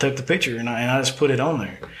 and I took the picture and I just put it on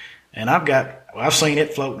there. And I've seen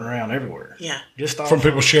it floating around everywhere. Yeah. Just from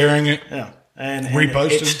people sharing it. Yeah. And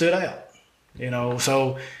reposting. It stood out.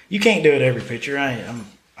 So you can't do it every picture.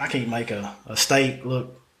 I can't make a steak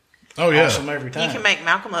look awesome every time. You can make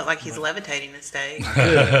Malcolm look like he's levitating a steak.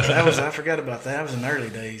 I forgot about that. That was in the early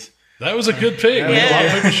days. That was a good pic. A lot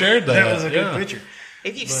of people shared that. That was a good picture.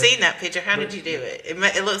 If you've seen that picture, how did you do it?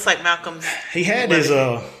 It looks like Malcolm's. He had his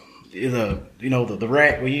the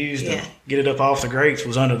rack we used to get it up off the grates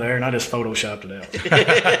was under there, and I just photoshopped it out.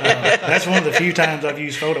 That's one of the few times I've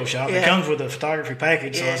used Photoshop. It comes with a photography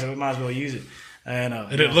package, so I said we might as well use it. And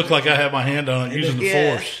it looked like I had my hand on it using the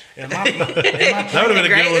force. And that would have been a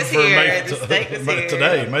good one for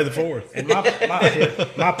today, May the 4th. And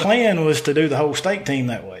my plan was to do the whole steak team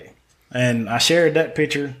that way. And I shared that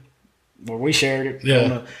picture, or we shared it.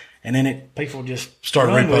 Yeah. And then people just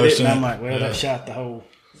started run with it, reposting and I'm like, well, that shot the whole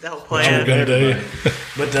plan. What we're going to do.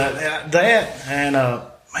 But that, and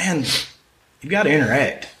man, you got to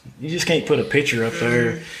interact. You just can't put a picture up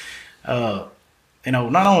there. Not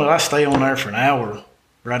only do I stay on there for an hour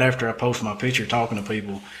right after I post my picture talking to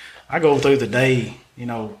people, I go through the day,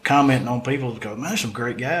 commenting on people because, man, there's some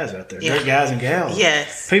great guys out there, great guys and gals.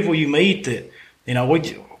 Yes. People you meet that,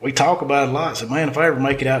 we talk about it a lot. So, man, if I ever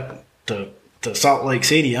make it out to Salt Lake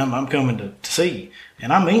City, I'm coming to see you.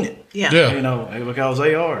 And I mean it. Yeah. Because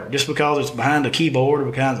they are. Just because it's behind a keyboard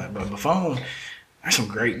or behind the phone, there's some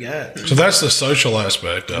great guys. So that's the social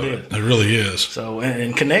aspect of it. It really is. So,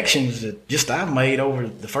 and connections that just I've made over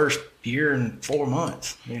the first year and 4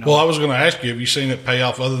 months. Well, I was going to ask you, have you seen it pay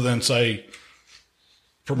off other than, say,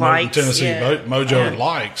 promoting Tennessee Mojo and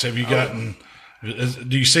likes? Have you gotten...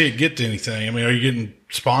 Do you see it get to anything? I mean, are you getting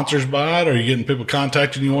sponsors by it? Are you getting people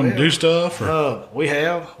contacting you wanting to do stuff? Or? We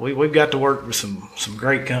have. We've got to work with some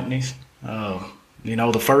great companies.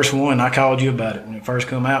 The first one I called you about it when it first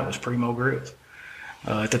come out was Primo Grills.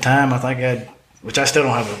 At the time, I think I had, which I still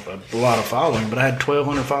don't have a lot of following, but I had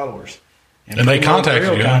 1,200 followers. And they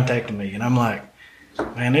contacted you? Contacted me, and I'm like,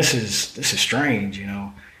 man, this is strange,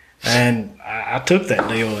 And I took that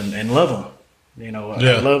deal and love them.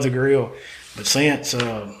 I love the grill. But since,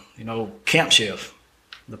 Camp Chef,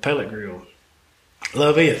 the pellet grill,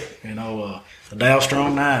 love it. The Dow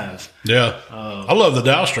Strong knives. Yeah. I love the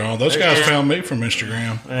Dow Strong. Those guys found me from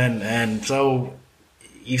Instagram. And so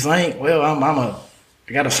you think, well, I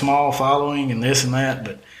got a small following and this and that,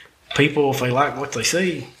 but people, if they like what they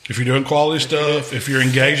see. If you're doing quality stuff, if you're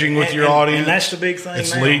engaging with your audience. And that's the big thing.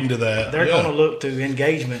 It's now. Leading to that. They're going to look to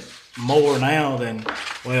engagement more now than,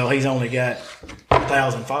 well, he's only got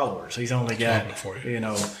 1,000 followers. He's only got,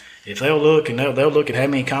 if they'll look and they'll look at how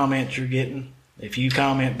many comments you're getting. If you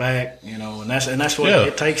comment back, and that's what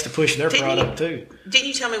it takes to push their product too. Didn't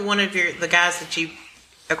you tell me one of the guys that you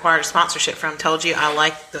acquired a sponsorship from told you I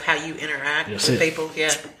like how you interact with people?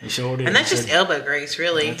 Yeah, he sure did. And that's just elbow grease,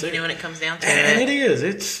 really. When it comes down to it. And it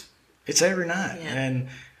is. It's every night. Yeah. And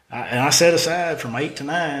I set aside from 8 to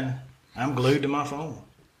 9. I'm glued to my phone.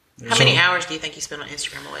 How many hours do you think you spend on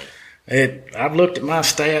Instagram a week? I've looked at my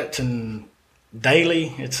stats, and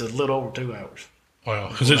daily it's a little over 2 hours. Wow,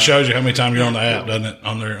 because it shows you how many times you're on the app, doesn't it?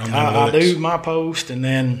 On the I do my post, and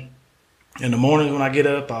then in the mornings when I get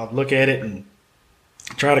up, I'll look at it and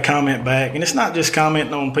try to comment back. And it's not just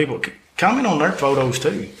commenting on people; comment on their photos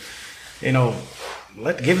too.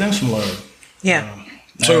 Give them some love. Yeah.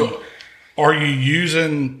 So, are you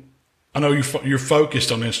using? I know you're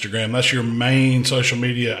focused on Instagram. That's your main social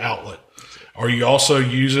media outlet. Are you also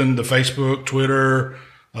using the Facebook, Twitter?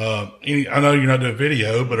 I know you're not doing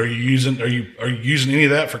video, but are you using any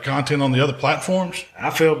of that for content on the other platforms? I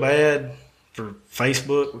feel bad for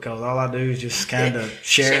Facebook because all I do is just kind of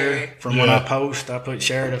share from what I post. I put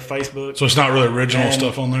share to Facebook. So it's not really original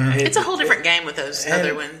stuff on there? It's a whole different game with those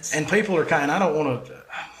other ones. And people are I don't want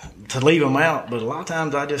to leave them out, but a lot of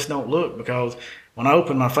times I just don't look because when I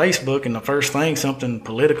open my Facebook and the first thing, something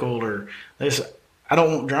political or this, I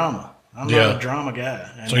don't want drama. I'm not a drama guy.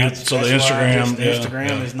 And so the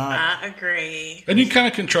Instagram is not. I agree. And you kind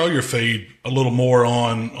of control your feed a little more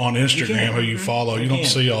on Instagram, who you follow. You don't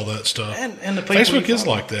see all that stuff. And the people Facebook is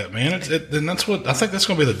like that, man. And that's what I think that's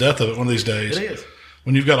going to be the death of it one of these days. It is.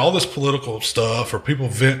 When you've got all this political stuff or people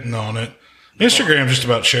venting on it. Instagram's just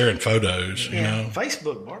about sharing photos, you know.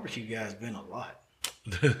 Facebook barbecue guy's been a lot.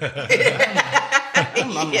 You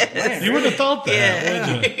wouldn't have thought that,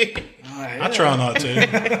 would you? I try not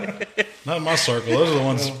to. Not in my circle. Those are the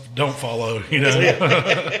ones that don't follow, you know.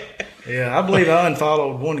 Yeah, I believe I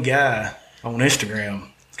unfollowed one guy on Instagram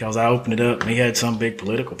because I opened it up and he had some big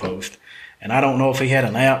political post. And I don't know if he had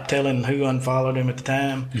an app telling who unfollowed him at the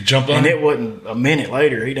time. You jumped on him? And it wasn't a minute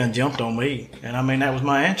later. He done jumped on me. And, I mean, that was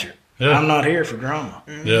my answer. Yeah. I'm not here for drama.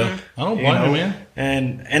 Mm-hmm. Yeah, I don't blame you, man.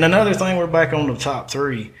 And another thing, we're back on the top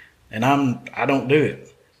 3, and I don't do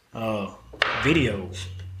it. Videos,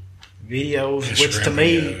 which to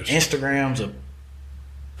me, Instagram's a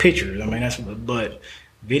pictures. I mean, but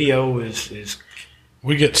video is.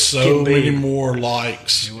 We get so many more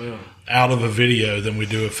likes out of a video than we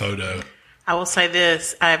do a photo. I will say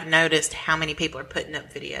this. I've noticed how many people are putting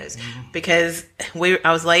up videos because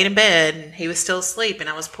I was laying in bed and he was still asleep and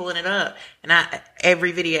I was pulling it up and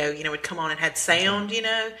every video, would come on and had sound,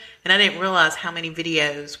 and I didn't realize how many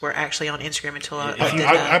videos were actually on Instagram until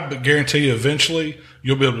I guarantee you eventually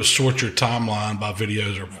you'll be able to sort your timeline by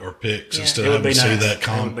videos or pics instead of having to see that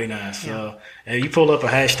comment. It would be nice. Yeah. You pull up a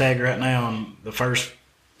hashtag right now and the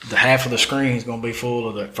half of the screen is going to be full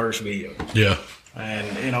of that first video. Yeah.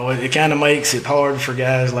 And, it kind of makes it hard for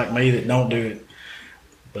guys like me that don't do it.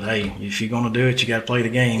 But, hey, if you're going to do it, you got to play the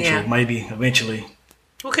game. Yeah. So maybe eventually.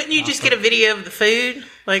 Well, couldn't you just get a video of the food,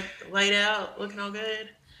 like, laid out, looking all good?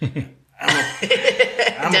 It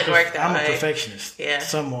doesn't work that way. I'm a perfectionist. Yeah.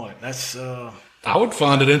 Somewhat. That's... I would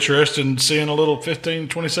find it interesting seeing a little 15,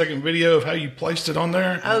 20-second video of how you placed it on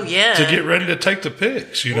there. Oh, yeah. To get ready to take the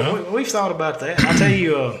pics, We've thought about that. I'll tell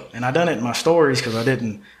you, and I done it in my stories because I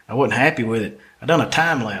wasn't happy with it. I done a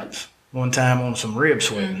time lapse one time on some rib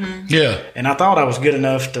sweating. Mm-hmm. Yeah. And I thought I was good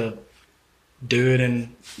enough to do it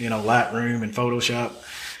in, Lightroom and Photoshop.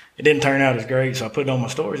 It didn't turn out as great, so I put it on my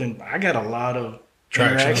stories, and I got a lot of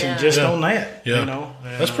interaction just on that. Yeah.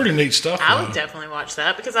 That's pretty neat stuff. I would definitely watch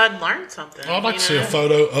that because I'd learned something. I'd like to see a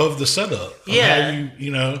photo of the setup.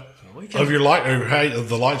 Of how of your light or how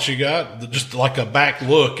the lights you got, just like a back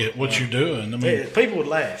look at what you're doing. I mean, people would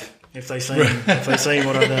laugh if they seen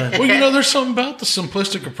what I've done. Well, there's something about the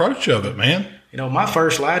simplistic approach of it, man. My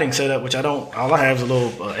first lighting setup, which all I have is a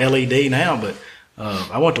little LED now, but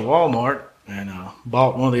I went to Walmart and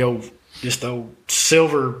bought one of the old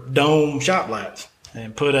silver dome shop lights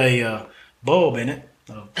and put a bulb in it,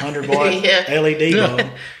 a 100-watt LED bulb,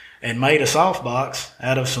 and made a softbox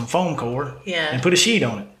out of some foam core and put a sheet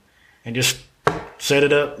on it and just set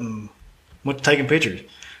it up and went to taking pictures.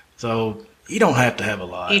 So you don't have to have a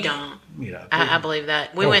lot. You don't. I believe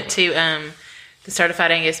that. We went to the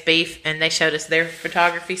Certified Angus Beef, and they showed us their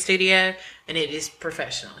photography studio, and it is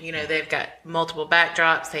professional. They've got multiple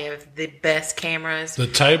backdrops. They have the best cameras. The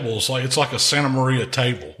tables, it's like a Santa Maria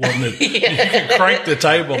table, wasn't it? You can crank the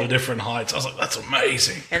table to different heights. I was like, that's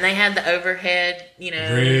amazing. And they had the overhead,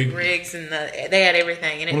 rigs, and they had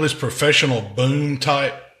everything. And one of these professional boom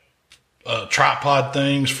type tripod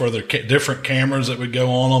things for their different cameras that would go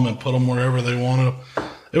on them and put them wherever they wanted them.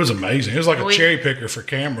 It was amazing. It was like a cherry picker for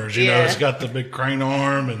cameras. It's got the big crane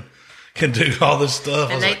arm and can do all this stuff.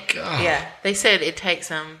 And I was like, God. Yeah, they said it takes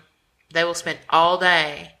them. They will spend all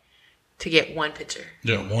day to get one picture.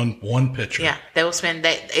 Yeah, one picture. Yeah, they will spend.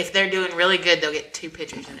 If they're doing really good, they'll get 2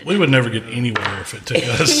 pictures in a day. We would never get anywhere if it took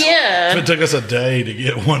us. If it took us a day to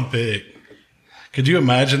get one pic. Could you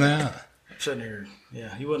imagine that? I'm sitting here.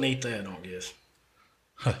 Yeah, you wouldn't eat that, I don't guess.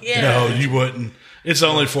 No, you wouldn't. It's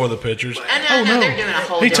only for the pictures. I know they're doing a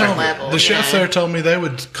whole different level. The chef there told me they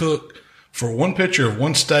would cook, for one picture of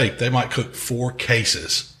one steak, they might cook 4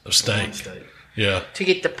 cases of steak. Yeah. To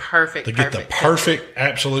get the perfect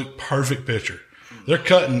absolute perfect picture. They're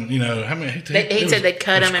cutting, how many? He said they'd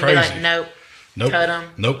cut them and be like, nope. Cut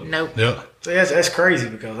them. Nope. Yeah. See, that's crazy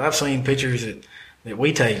because I've seen pictures that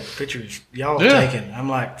we take, pictures y'all have taken. I'm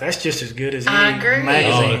like, that's just as good as any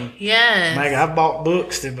magazine. Yes. I've bought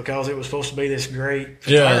books because it was supposed to be this great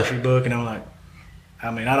photography book, and I'm like,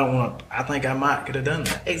 I think I might could have done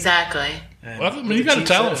that. Exactly. You got a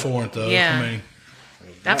talent for it, though. Yeah.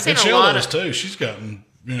 I've seen a lot of too. She's gotten,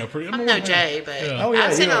 pretty. I'm no Jay, but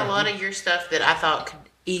I've seen a lot of your stuff that I thought could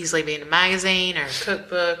easily be in a magazine or a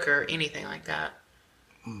cookbook or anything like that.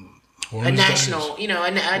 A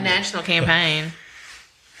national campaign.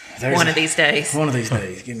 One of these days. One of these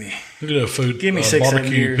days. Give me a food. Give me 6, 7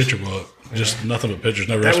 barbecue years. picture book. Just nothing but pictures,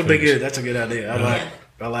 no That recipes. would be good. That's a good idea.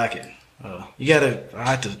 I like it. I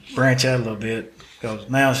have to branch out a little bit because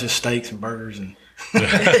now it's just steaks and burgers and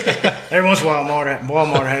every once in a while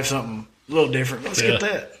Walmart have something a little different. Let's get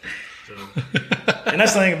that. So, and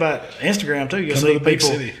that's the thing about Instagram too. You'll see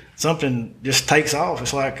people something just takes off.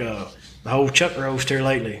 It's like the whole chuck roast here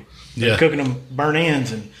lately. They're cooking them burnt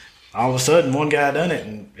ends, and all of a sudden one guy done it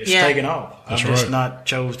and it's taken off. I've just not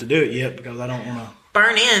chose to do it yet because I don't want to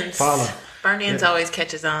burn ends. Follow. Burn ends always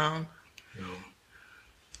catches on.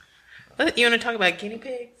 You want to talk about guinea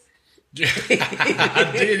pigs?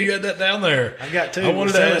 I did. You had that down there. I got 2. I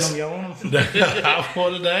wanted to ask. Y'all want them? I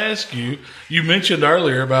wanted to ask you. You mentioned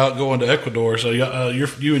earlier about going to Ecuador. So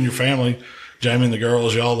you and your family, Jamie and the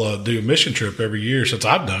girls, y'all do a mission trip every year since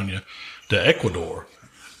I've known you to Ecuador.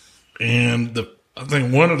 And I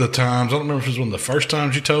think one of the times, I don't remember if it was one of the first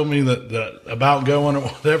times you told me that about going or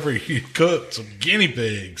whatever, you cooked some guinea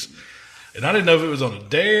pigs. And I didn't know if it was on a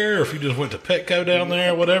dare or if you just went to Petco down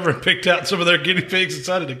there or whatever and picked out some of their guinea pigs and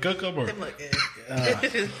decided to cook them. Or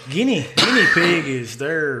guinea pig is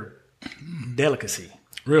their delicacy.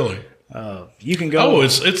 Really? You can go. Oh,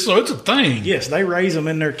 it's a thing. Yes, they raise them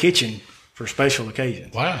in their kitchen for special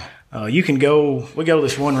occasions. Wow. You can go. We go to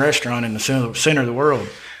this one restaurant in the center of the world,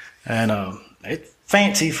 and it's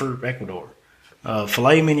fancy for Ecuador.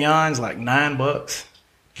 Filet mignon's like $9.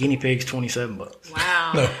 Guinea pigs $27.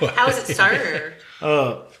 Wow. No. How is it served?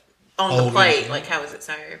 On the plate, like how is it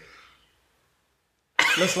served?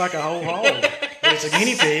 Looks like a whole hog, but it's a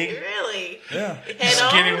guinea pig. Really? Yeah. Head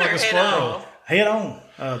on like or head off? Head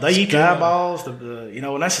on. They eat the eyeballs.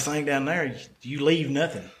 And that's the thing down there. You leave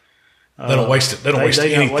nothing. They don't waste it. They don't waste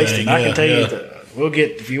anything. Don't waste it. I can tell you,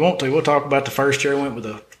 if you want to, we'll talk about the first year I went with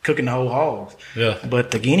cooking the whole hogs. Yeah.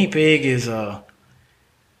 But the guinea pig is,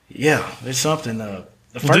 it's something.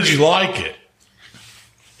 Did you like it?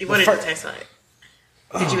 What did it taste like?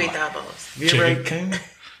 Did you eat the eyeballs? Have you ever ate coon?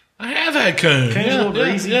 I have had coon. Coon's a little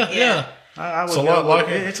greasy. Yeah. It's a lot like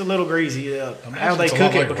it. It's a little greasy. How they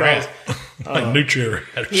cook it because like nutria.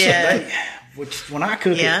 Yeah. When I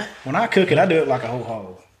cook it, I do it like a whole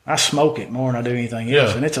hog. I smoke it more than I do anything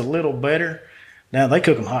else, and it's a little better. Now they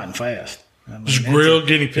cook them hot and fast. Just grilled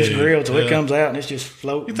guinea pig. It's grilled, so it comes out and it's just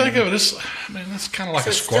floating. You think of it, that's kind of like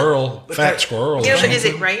a squirrel, fat squirrel. Yeah, but is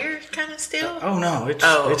it rare kind of still? Oh, no,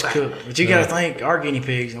 it's cooked. But you got to think, our guinea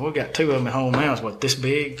pigs, and we've got 2 of them at home now, is this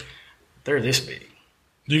big? They're this big.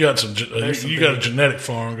 You got you got a genetic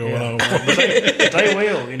farm going on. But they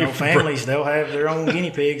will. Families, they'll have their own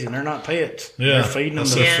guinea pigs, and they're not pets. Yeah, they're feeding them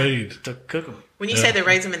to cook them. When you say they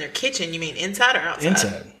raise them in their kitchen, you mean inside or outside?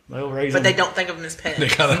 Inside. They'll raise them. But they don't think of them as pets. They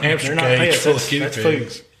got a hamster cage full of guinea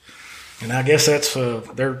pigs. Food. And I guess that's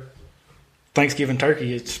their Thanksgiving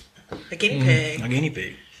turkey. It's a guinea pig. A guinea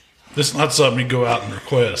pig. This is not something you go out and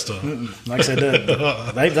request. Like I said,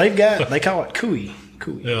 they call it cuy.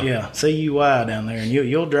 Yeah, CUI down there, and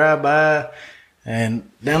you'll drive by, and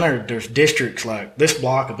down there's districts like this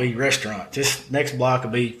block will be restaurants, this next block will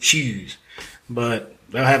be shoes, but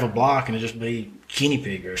they'll have a block and it'll just be guinea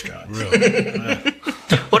pig restaurants. Really?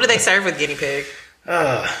 What do they serve with guinea pig?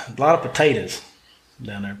 A lot of potatoes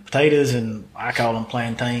down there. Potatoes, and I call them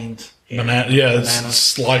plantains.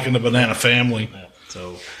 It's like in the banana family. Yeah,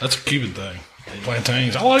 so that's a Cuban thing.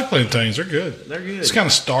 Plantains. I like plantains. They're good. They're good. It's kind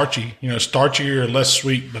of starchy, starchier, less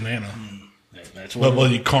sweet banana. That's what.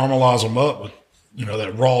 But you caramelize them up with,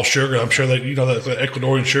 that raw sugar. I'm sure that that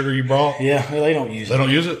Ecuadorian sugar you brought. Yeah, they don't use it. They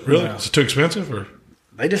don't use it? Really? No. Is it too expensive, or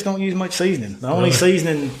they just don't use much seasoning? The only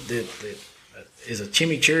seasoning that is a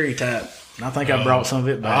chimichurri type. And I think I brought some of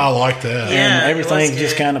it back. I like that. And everything's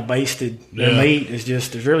just kind of basted. The meat is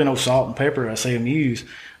there's really no salt and pepper I see them use.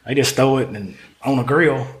 They just throw it on a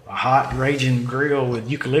grill, a hot, raging grill with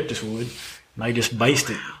eucalyptus wood, and they just baste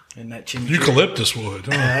it in that chimichurri. Eucalyptus wood.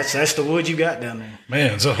 Huh? Yeah, that's the wood you got down there.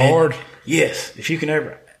 Man, is that hard? Yes. If you can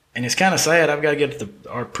ever. And it's kind of sad. I've got to get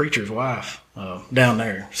our preacher's wife down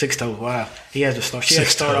there, 6-toed wife. He has to start. She has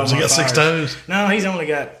to start all my He got fires. 6 toes? No, he's only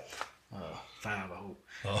got 5, I hope.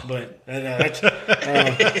 Oh. But that's.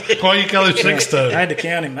 Why you call him 6-toed? I had to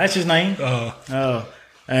count him. That's his name.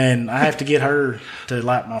 And I have to get her to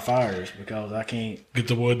light my fires because I can't get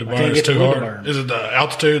the wood to burn. It's too hard. Is it the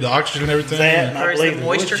altitude, the oxygen, and everything? That, I believe the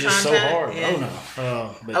wood's moisture just content? so hard. Yeah.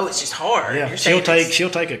 Oh no! It's just hard. Yeah, she'll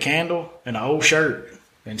take a candle and an old shirt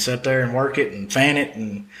and sit there and work it and fan it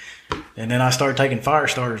and then I started taking fire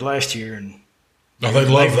starters last year and. Oh, they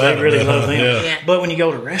love that. They really love them. Yeah. But when you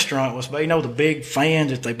go to a restaurant, the big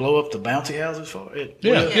fans that they blow up the bouncy houses for?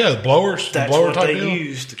 The blowers. That's the blower what type they deal.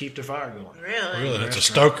 use to keep their fire going. Really? Really? It's a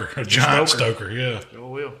stoker. A giant stoker, yeah. Sure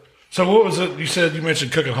will. So what was it? You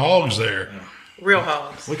mentioned cooking hogs there. Real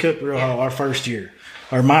hogs. We cooked real hog our first year,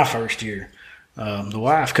 or my first year. The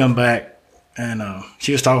wife come back and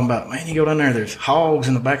she was talking about, man, you go down there's hogs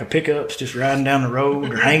in the back of pickups just riding down the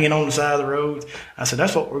road or hanging on the side of the road. I said,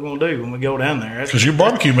 that's what we're going to do when we go down there. Because you're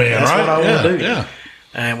barbecue man, that's right? That's what I want to do. Yeah.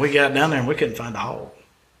 And we got down there and we couldn't find a hog.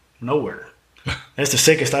 Nowhere. That's the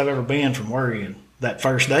sickest I've ever been from worrying that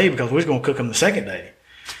first day because we was going to cook them the second day.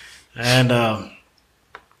 And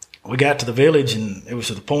we got to the village and it was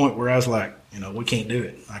to the point where I was like, we can't do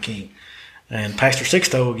it. I can't. And Pastor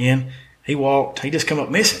Sixto again, he just come up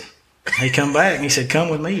missing. He come back and he said, come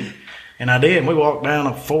with me. And I did. And we walked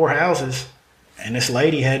down 4 houses and this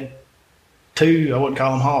lady had 2, I wouldn't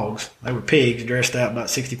call them hogs. They were pigs dressed out about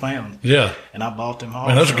 60 pounds. Yeah. And I bought them hogs.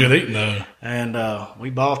 Man, those are good eating though. And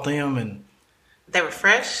we bought them and they were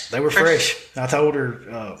fresh? They were fresh. I told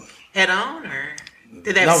her. Head on or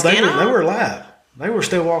did they have skin on? They were alive. They were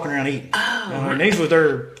still walking around eating. Oh. And these were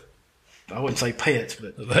their, I wouldn't say pets,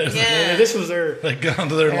 but this was their. They gone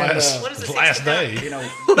to their last day.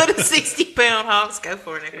 What does 60-pound hogs go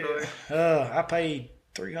for in Ecuador? I paid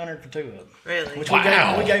 $300 for 2 of them. Really? Which we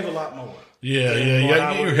gave a lot more. Yeah.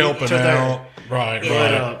 You're helping out. Right.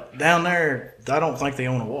 But down there, I don't think they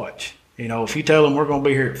own a watch. If you tell them we're going to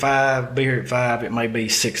be here at 5, it may be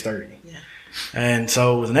 6:30. Yeah. And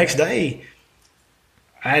so the next day,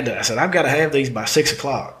 I said, I've got to have these by 6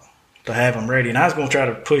 o'clock to have them ready. And I was going to try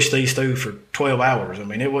to push these through for 12 hours. I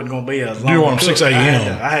mean, it wasn't going to be a long. You want them 6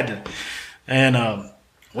 a.m. I had to. And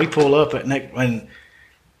we pull up and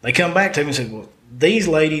they come back to me and said, well, these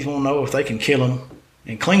ladies want to know if they can kill them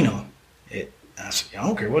and clean them. I said, I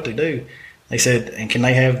don't care what they do. They said, and can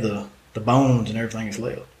they have the bones and everything that's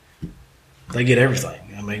left? They get everything.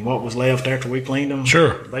 I mean, what was left after we cleaned them?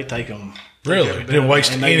 Sure. They take them. Really? Didn't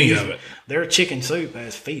waste any of it. Their chicken soup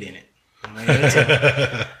has feet in it. I mean,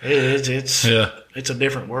 it's a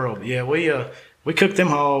different world. Yeah, we cooked them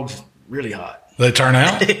hogs really hot. They turn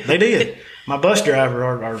out? They did. My bus driver,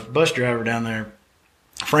 our bus driver down there,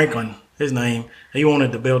 Franklin, his name, he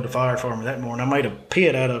wanted to build the fire for me that morning. I made a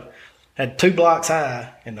pit had 2 blocks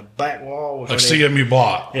high, and the back wall was like CMU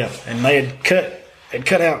block. Yeah, and they had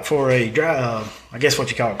cut out for a dry, I guess what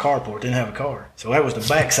you call a carport. Didn't have a car, so that was the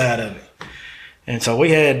back side of it. And so we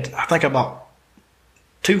had, I think, about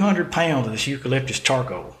 200 pounds of this eucalyptus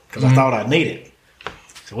charcoal because I thought I'd need it.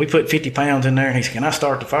 So we put 50 pounds in there, and he said, "Can I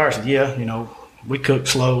start the fire?" I said, "Yeah." We cook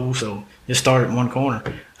slow, so just started in one corner.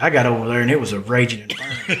 I got over there, and it was a raging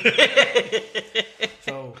inferno.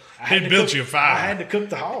 So he built you a fire. I had to cook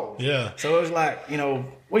the hog. Yeah. So it was like,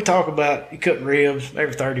 we talk about you cook ribs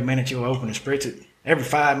every 30 minutes. You'll open and spritz it. Every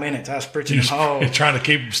 5 minutes, I spritz it in hogs. You're trying to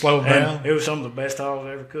keep them slowed down. It was some of the best hogs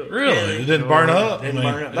I ever cooked. Really? It didn't burn up. Didn't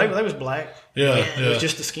burn up. They was black. Yeah. It was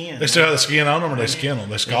just the skin. They still have the skin on them, or they skin them?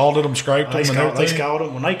 They scalded them, scraped them, and everything. They scalded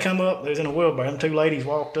them. When they come up, they was in a wheelbarrow. Them 2 ladies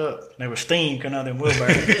walked up. And there was steam coming out of them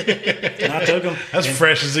wheelbarrows. And I took them. That's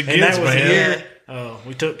fresh as it gets, that was man. The year,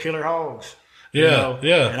 we took killer hogs. Yeah.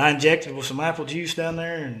 And I injected with some apple juice down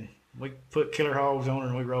there, and we put killer hogs on it,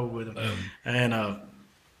 and we rolled with them. And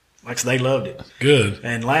like I said, they loved it. Good.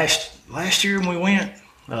 And last year when we went,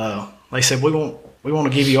 they said we want to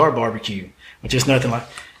give you our barbecue, which is nothing like.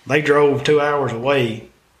 They drove 2 hours away,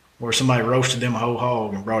 where somebody roasted them a whole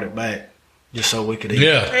hog and brought it back just so we could eat.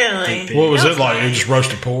 Yeah. Really? What was it like? It just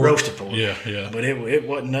roasted pork. Roasted pork. Yeah. But it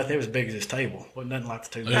wasn't nothing. It was as big as this table. It wasn't nothing like the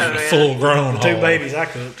 2 It babies. was a full grown The 2 hog. babies I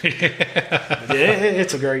cooked.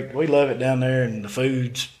 It's a great. We love it down there, and the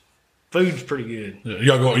food's pretty good. Yeah.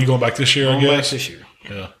 You going back this year? I Going back guess this year.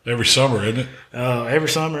 Yeah. Every summer, isn't it? Every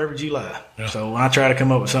summer, every July. Yeah. So I try to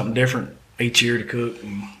come up with something different each year to cook,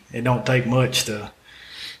 and it don't take much to.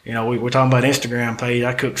 We're talking about Instagram page.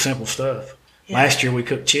 I cook simple stuff. Yeah. Last year we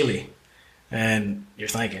cooked chili, and you're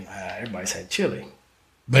thinking everybody's had chili.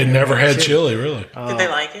 They never had chili, really. Did they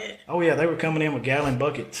like it? Oh yeah, they were coming in with gallon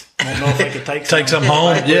buckets. I don't know if they could take some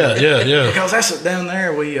home. Yeah. Because that's down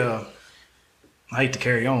there. We I hate to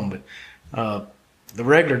carry on, but the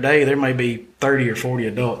regular day there may be 30 or 40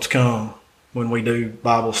 adults come when we do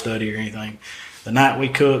Bible study or anything. The night we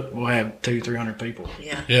cook, we'll have 200-300 people.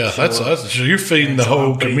 Yeah. So you're feeding the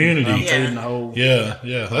whole community. I'm feeding the whole. Yeah.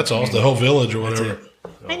 That's awesome. The whole village or whatever.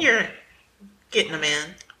 And you're getting them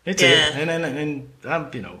in. It's it. And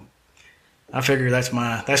I'm, I figure that's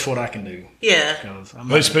what I can do. Yeah.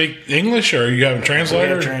 They speak English, or you have a translator? We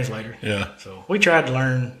have a translator. Yeah. So we tried to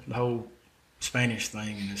learn the whole Spanish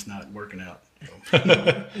thing, and it's not working out.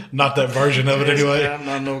 Not that version of it, anyway. I'm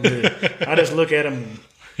not no good. I just look at them.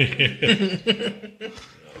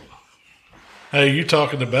 Hey, you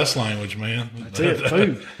talking the best language, man. That's it.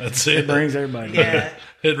 Food. That's it. It brings everybody. Yeah.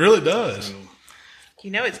 It really does. You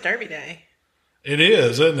know it's Derby Day. It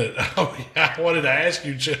is, isn't it? Oh, yeah, I wanted to ask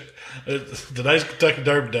you, today's Kentucky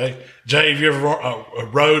Derby Day. Jay, have you ever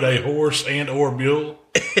rode a horse and or mule?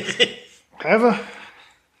 Have I?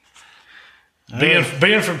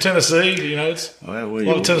 Being from Tennessee, you know, it's a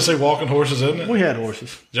lot of Tennessee walking horses, isn't it? We had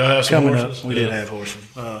horses. Did y'all have some Coming horses? up, we did have horses.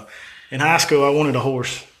 In high school, I wanted a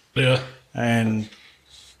horse. Yeah. And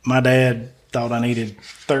my dad thought I needed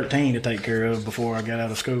 13 to take care of before I got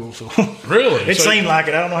out of school. So Really? it seemed like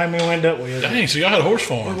it. I don't know how many we ended up with. Dang, so y'all had a horse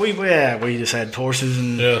farm. We just had horses,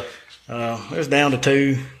 and it was down to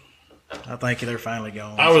 2. I think they're finally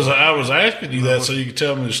gone. I was asking you that so you could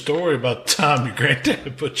tell me the story about the time your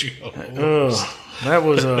granddad put you on a horse. That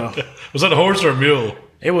was Was that a horse or a mule?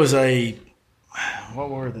 It was what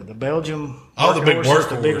were the Belgium? Oh, the big horses, workhorse.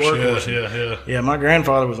 the big workhorse. Yeah. Yeah, my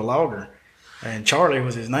grandfather was a logger, and Charlie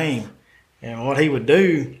was his name. And what he would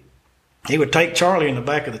do, he would take Charlie in the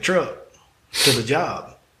back of the truck to the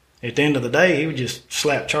job. At the end of the day, he would just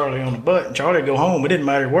slap Charlie on the butt, and Charlie would go home. It didn't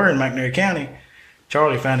matter where in McNair County.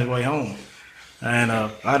 Charlie found his way home. And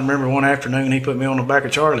I remember one afternoon he put me on the back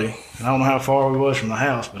of Charlie. And I don't know how far we was from the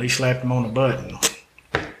house, but he slapped him on the butt. And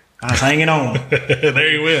I was hanging on.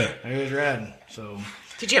 There you went. There he was riding. So.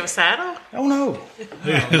 Did you have a saddle? Oh, no.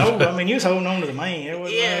 No, I mean, you was holding on to the mane.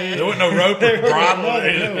 Yeah. There wasn't no rope or bridle.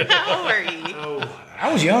 No. How old were you? Oh,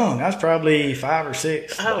 I was young. I was probably 5 or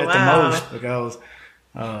 6 at the most, because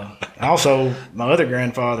also my other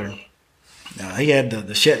grandfather, he had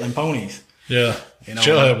the Shetland ponies. Yeah.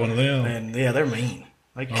 She'll have one of them. And yeah, they're mean.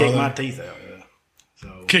 They kick my teeth out. Yeah.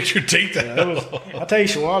 So kick your teeth out. I'll tell you,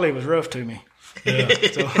 Shawali was rough to me. Yeah.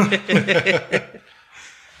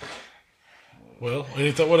 Well,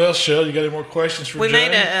 what else, Shell? You got any more questions for Jay? We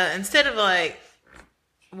made instead of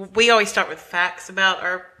we always start with facts about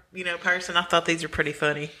our person. I thought these are pretty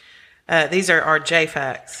funny. These are our Jay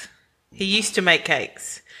facts. He used to make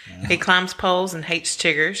cakes. He climbs poles and hates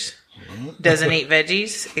chiggers. Doesn't eat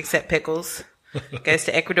veggies except pickles. Goes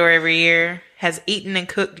to Ecuador every year. Has eaten and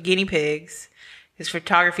cooked guinea pigs. His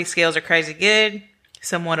photography skills are crazy good.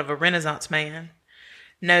 Somewhat of a Renaissance man.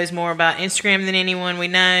 Knows more about Instagram than anyone we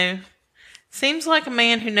know. Seems like a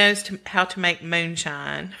man who knows how to make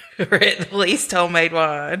moonshine, or at least homemade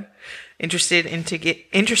wine. Interested in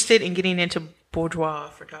getting into bourgeois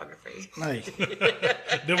photography. Hey.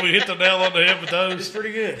 Did we hit the nail on the head with those? It's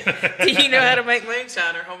pretty good. Do you know how to make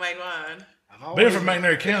moonshine or homemade wine? Being from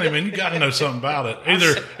McNair County, man, you got to know something about it.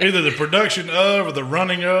 Either the production of, or the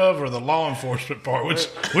running of, or the law enforcement part.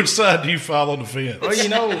 Which side do you fall on the fence?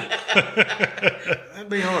 Well, that'd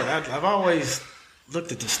be hard. I've always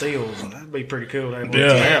looked at the stills, and that'd be pretty cool to have one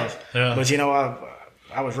at the house. Yeah. But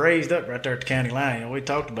I was raised up right there at the county line. We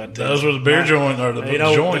talked about that. Those were the beer joint or the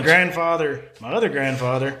joints. My other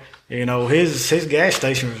grandfather, his gas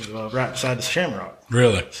station was right beside the Shamrock.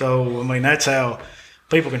 Really? So I mean, that's how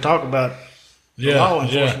people can talk about the law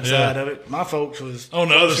enforcement side of it. My folks was on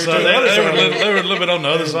the other side. They were a little bit on the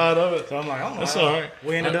other side of it. So I'm like, that's all right.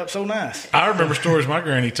 We ended up so nice. I remember stories my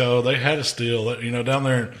granny told. They had a still that down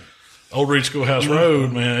there. Old Reed Schoolhouse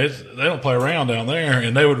Road, man, they don't play around down there.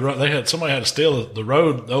 And they would run. Somebody had to steal the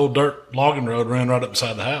road, the old dirt logging road, ran right up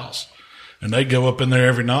beside the house, and they'd go up in there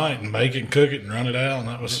every night and make it, and cook it, and run it out. And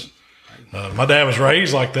that was my dad was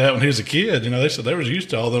raised like that when he was a kid. They said they was used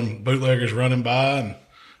to all them bootleggers running by, and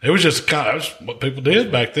it was just what people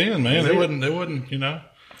did back then, man. They wouldn't.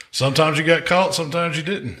 Sometimes you got caught, sometimes you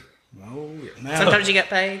didn't. Oh, sometimes you got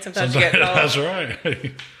paid, sometimes you got caught. That's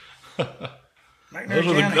right. Those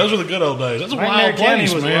were the good old days. That's a wild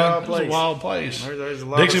place, man. It was a wild place. There's a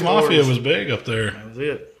lot Dixie of Mafia was big up there. That was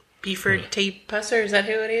it. Buford T. Pusser, is that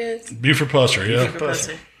who it is? Buford Pusser, yeah. Buford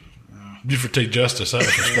Pusser. Buford T. Justice, that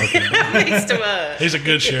was spoken. He's a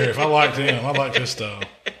good sheriff. I liked him. I liked his style.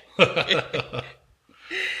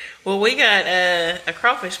 Well, we got a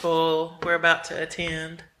crawfish boil we're about to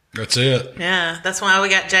attend. That's it. Yeah, that's why we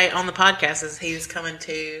got Jay on the podcast, is he was coming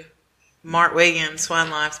to Mark Williams,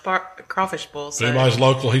 Swine Life's crawfish bowl. So. Everybody's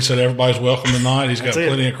local. He said everybody's welcome tonight. He's got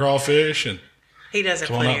plenty of crawfish, and he does have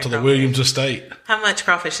going plenty out to of the crawfish. Williams estate. How much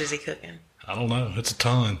crawfish is he cooking? I don't know. It's a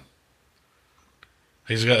ton.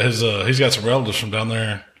 He's got some relatives from down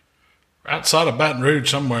there, outside of Baton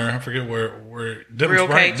Rouge somewhere. I forget where.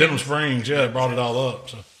 Denham Springs. Yeah, they brought it all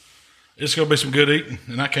up. So it's gonna be some good eating,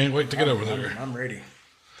 and I can't wait to get over there. I'm ready.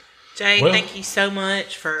 Jay, thank you so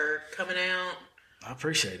much for coming out. I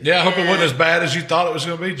appreciate it. Yeah, I hope it wasn't as bad as you thought it was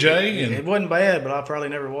going to be, Jay. It wasn't bad, but I'll probably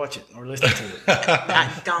never watch it or listen to it.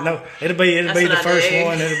 I don't. No, it'll be the first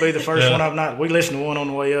one. It'll be the first one I've not. We listened to one on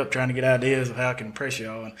the way up, trying to get ideas of how I can impress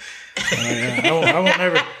y'all. And I won't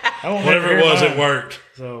never. Whatever it was, it worked.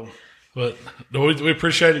 So But we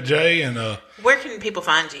appreciate it, Jay. And where can people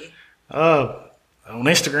find you? On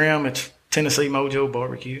Instagram, it's Tennessee Mojo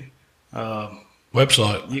Barbecue.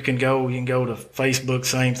 Website. You can go to Facebook,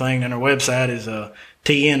 same thing. And our website is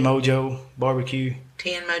TN Mojo Barbecue.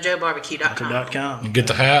 TNMojoBarbecue.com. You get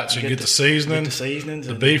the hats, you get the seasoning,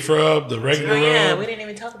 the beef rub, the regular rub. Yeah, we didn't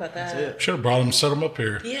even talk about that. Should have brought them and set them up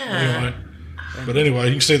here. Yeah. Anyway,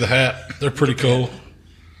 you can see the hat. They're pretty cool.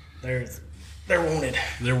 They're wanted.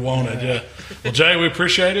 They're wanted, yeah. Well, Jay, we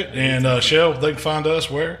appreciate it. And Shell, they can find us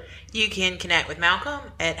where? You can connect with Malcolm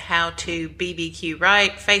at How to BBQ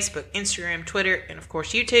Right, Facebook, Instagram, Twitter, and of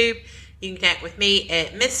course YouTube. You can connect with me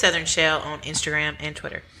at Miss Southern Shell on Instagram and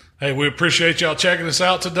Twitter. Hey, we appreciate y'all checking us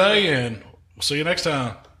out today, and we'll see you next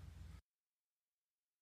time.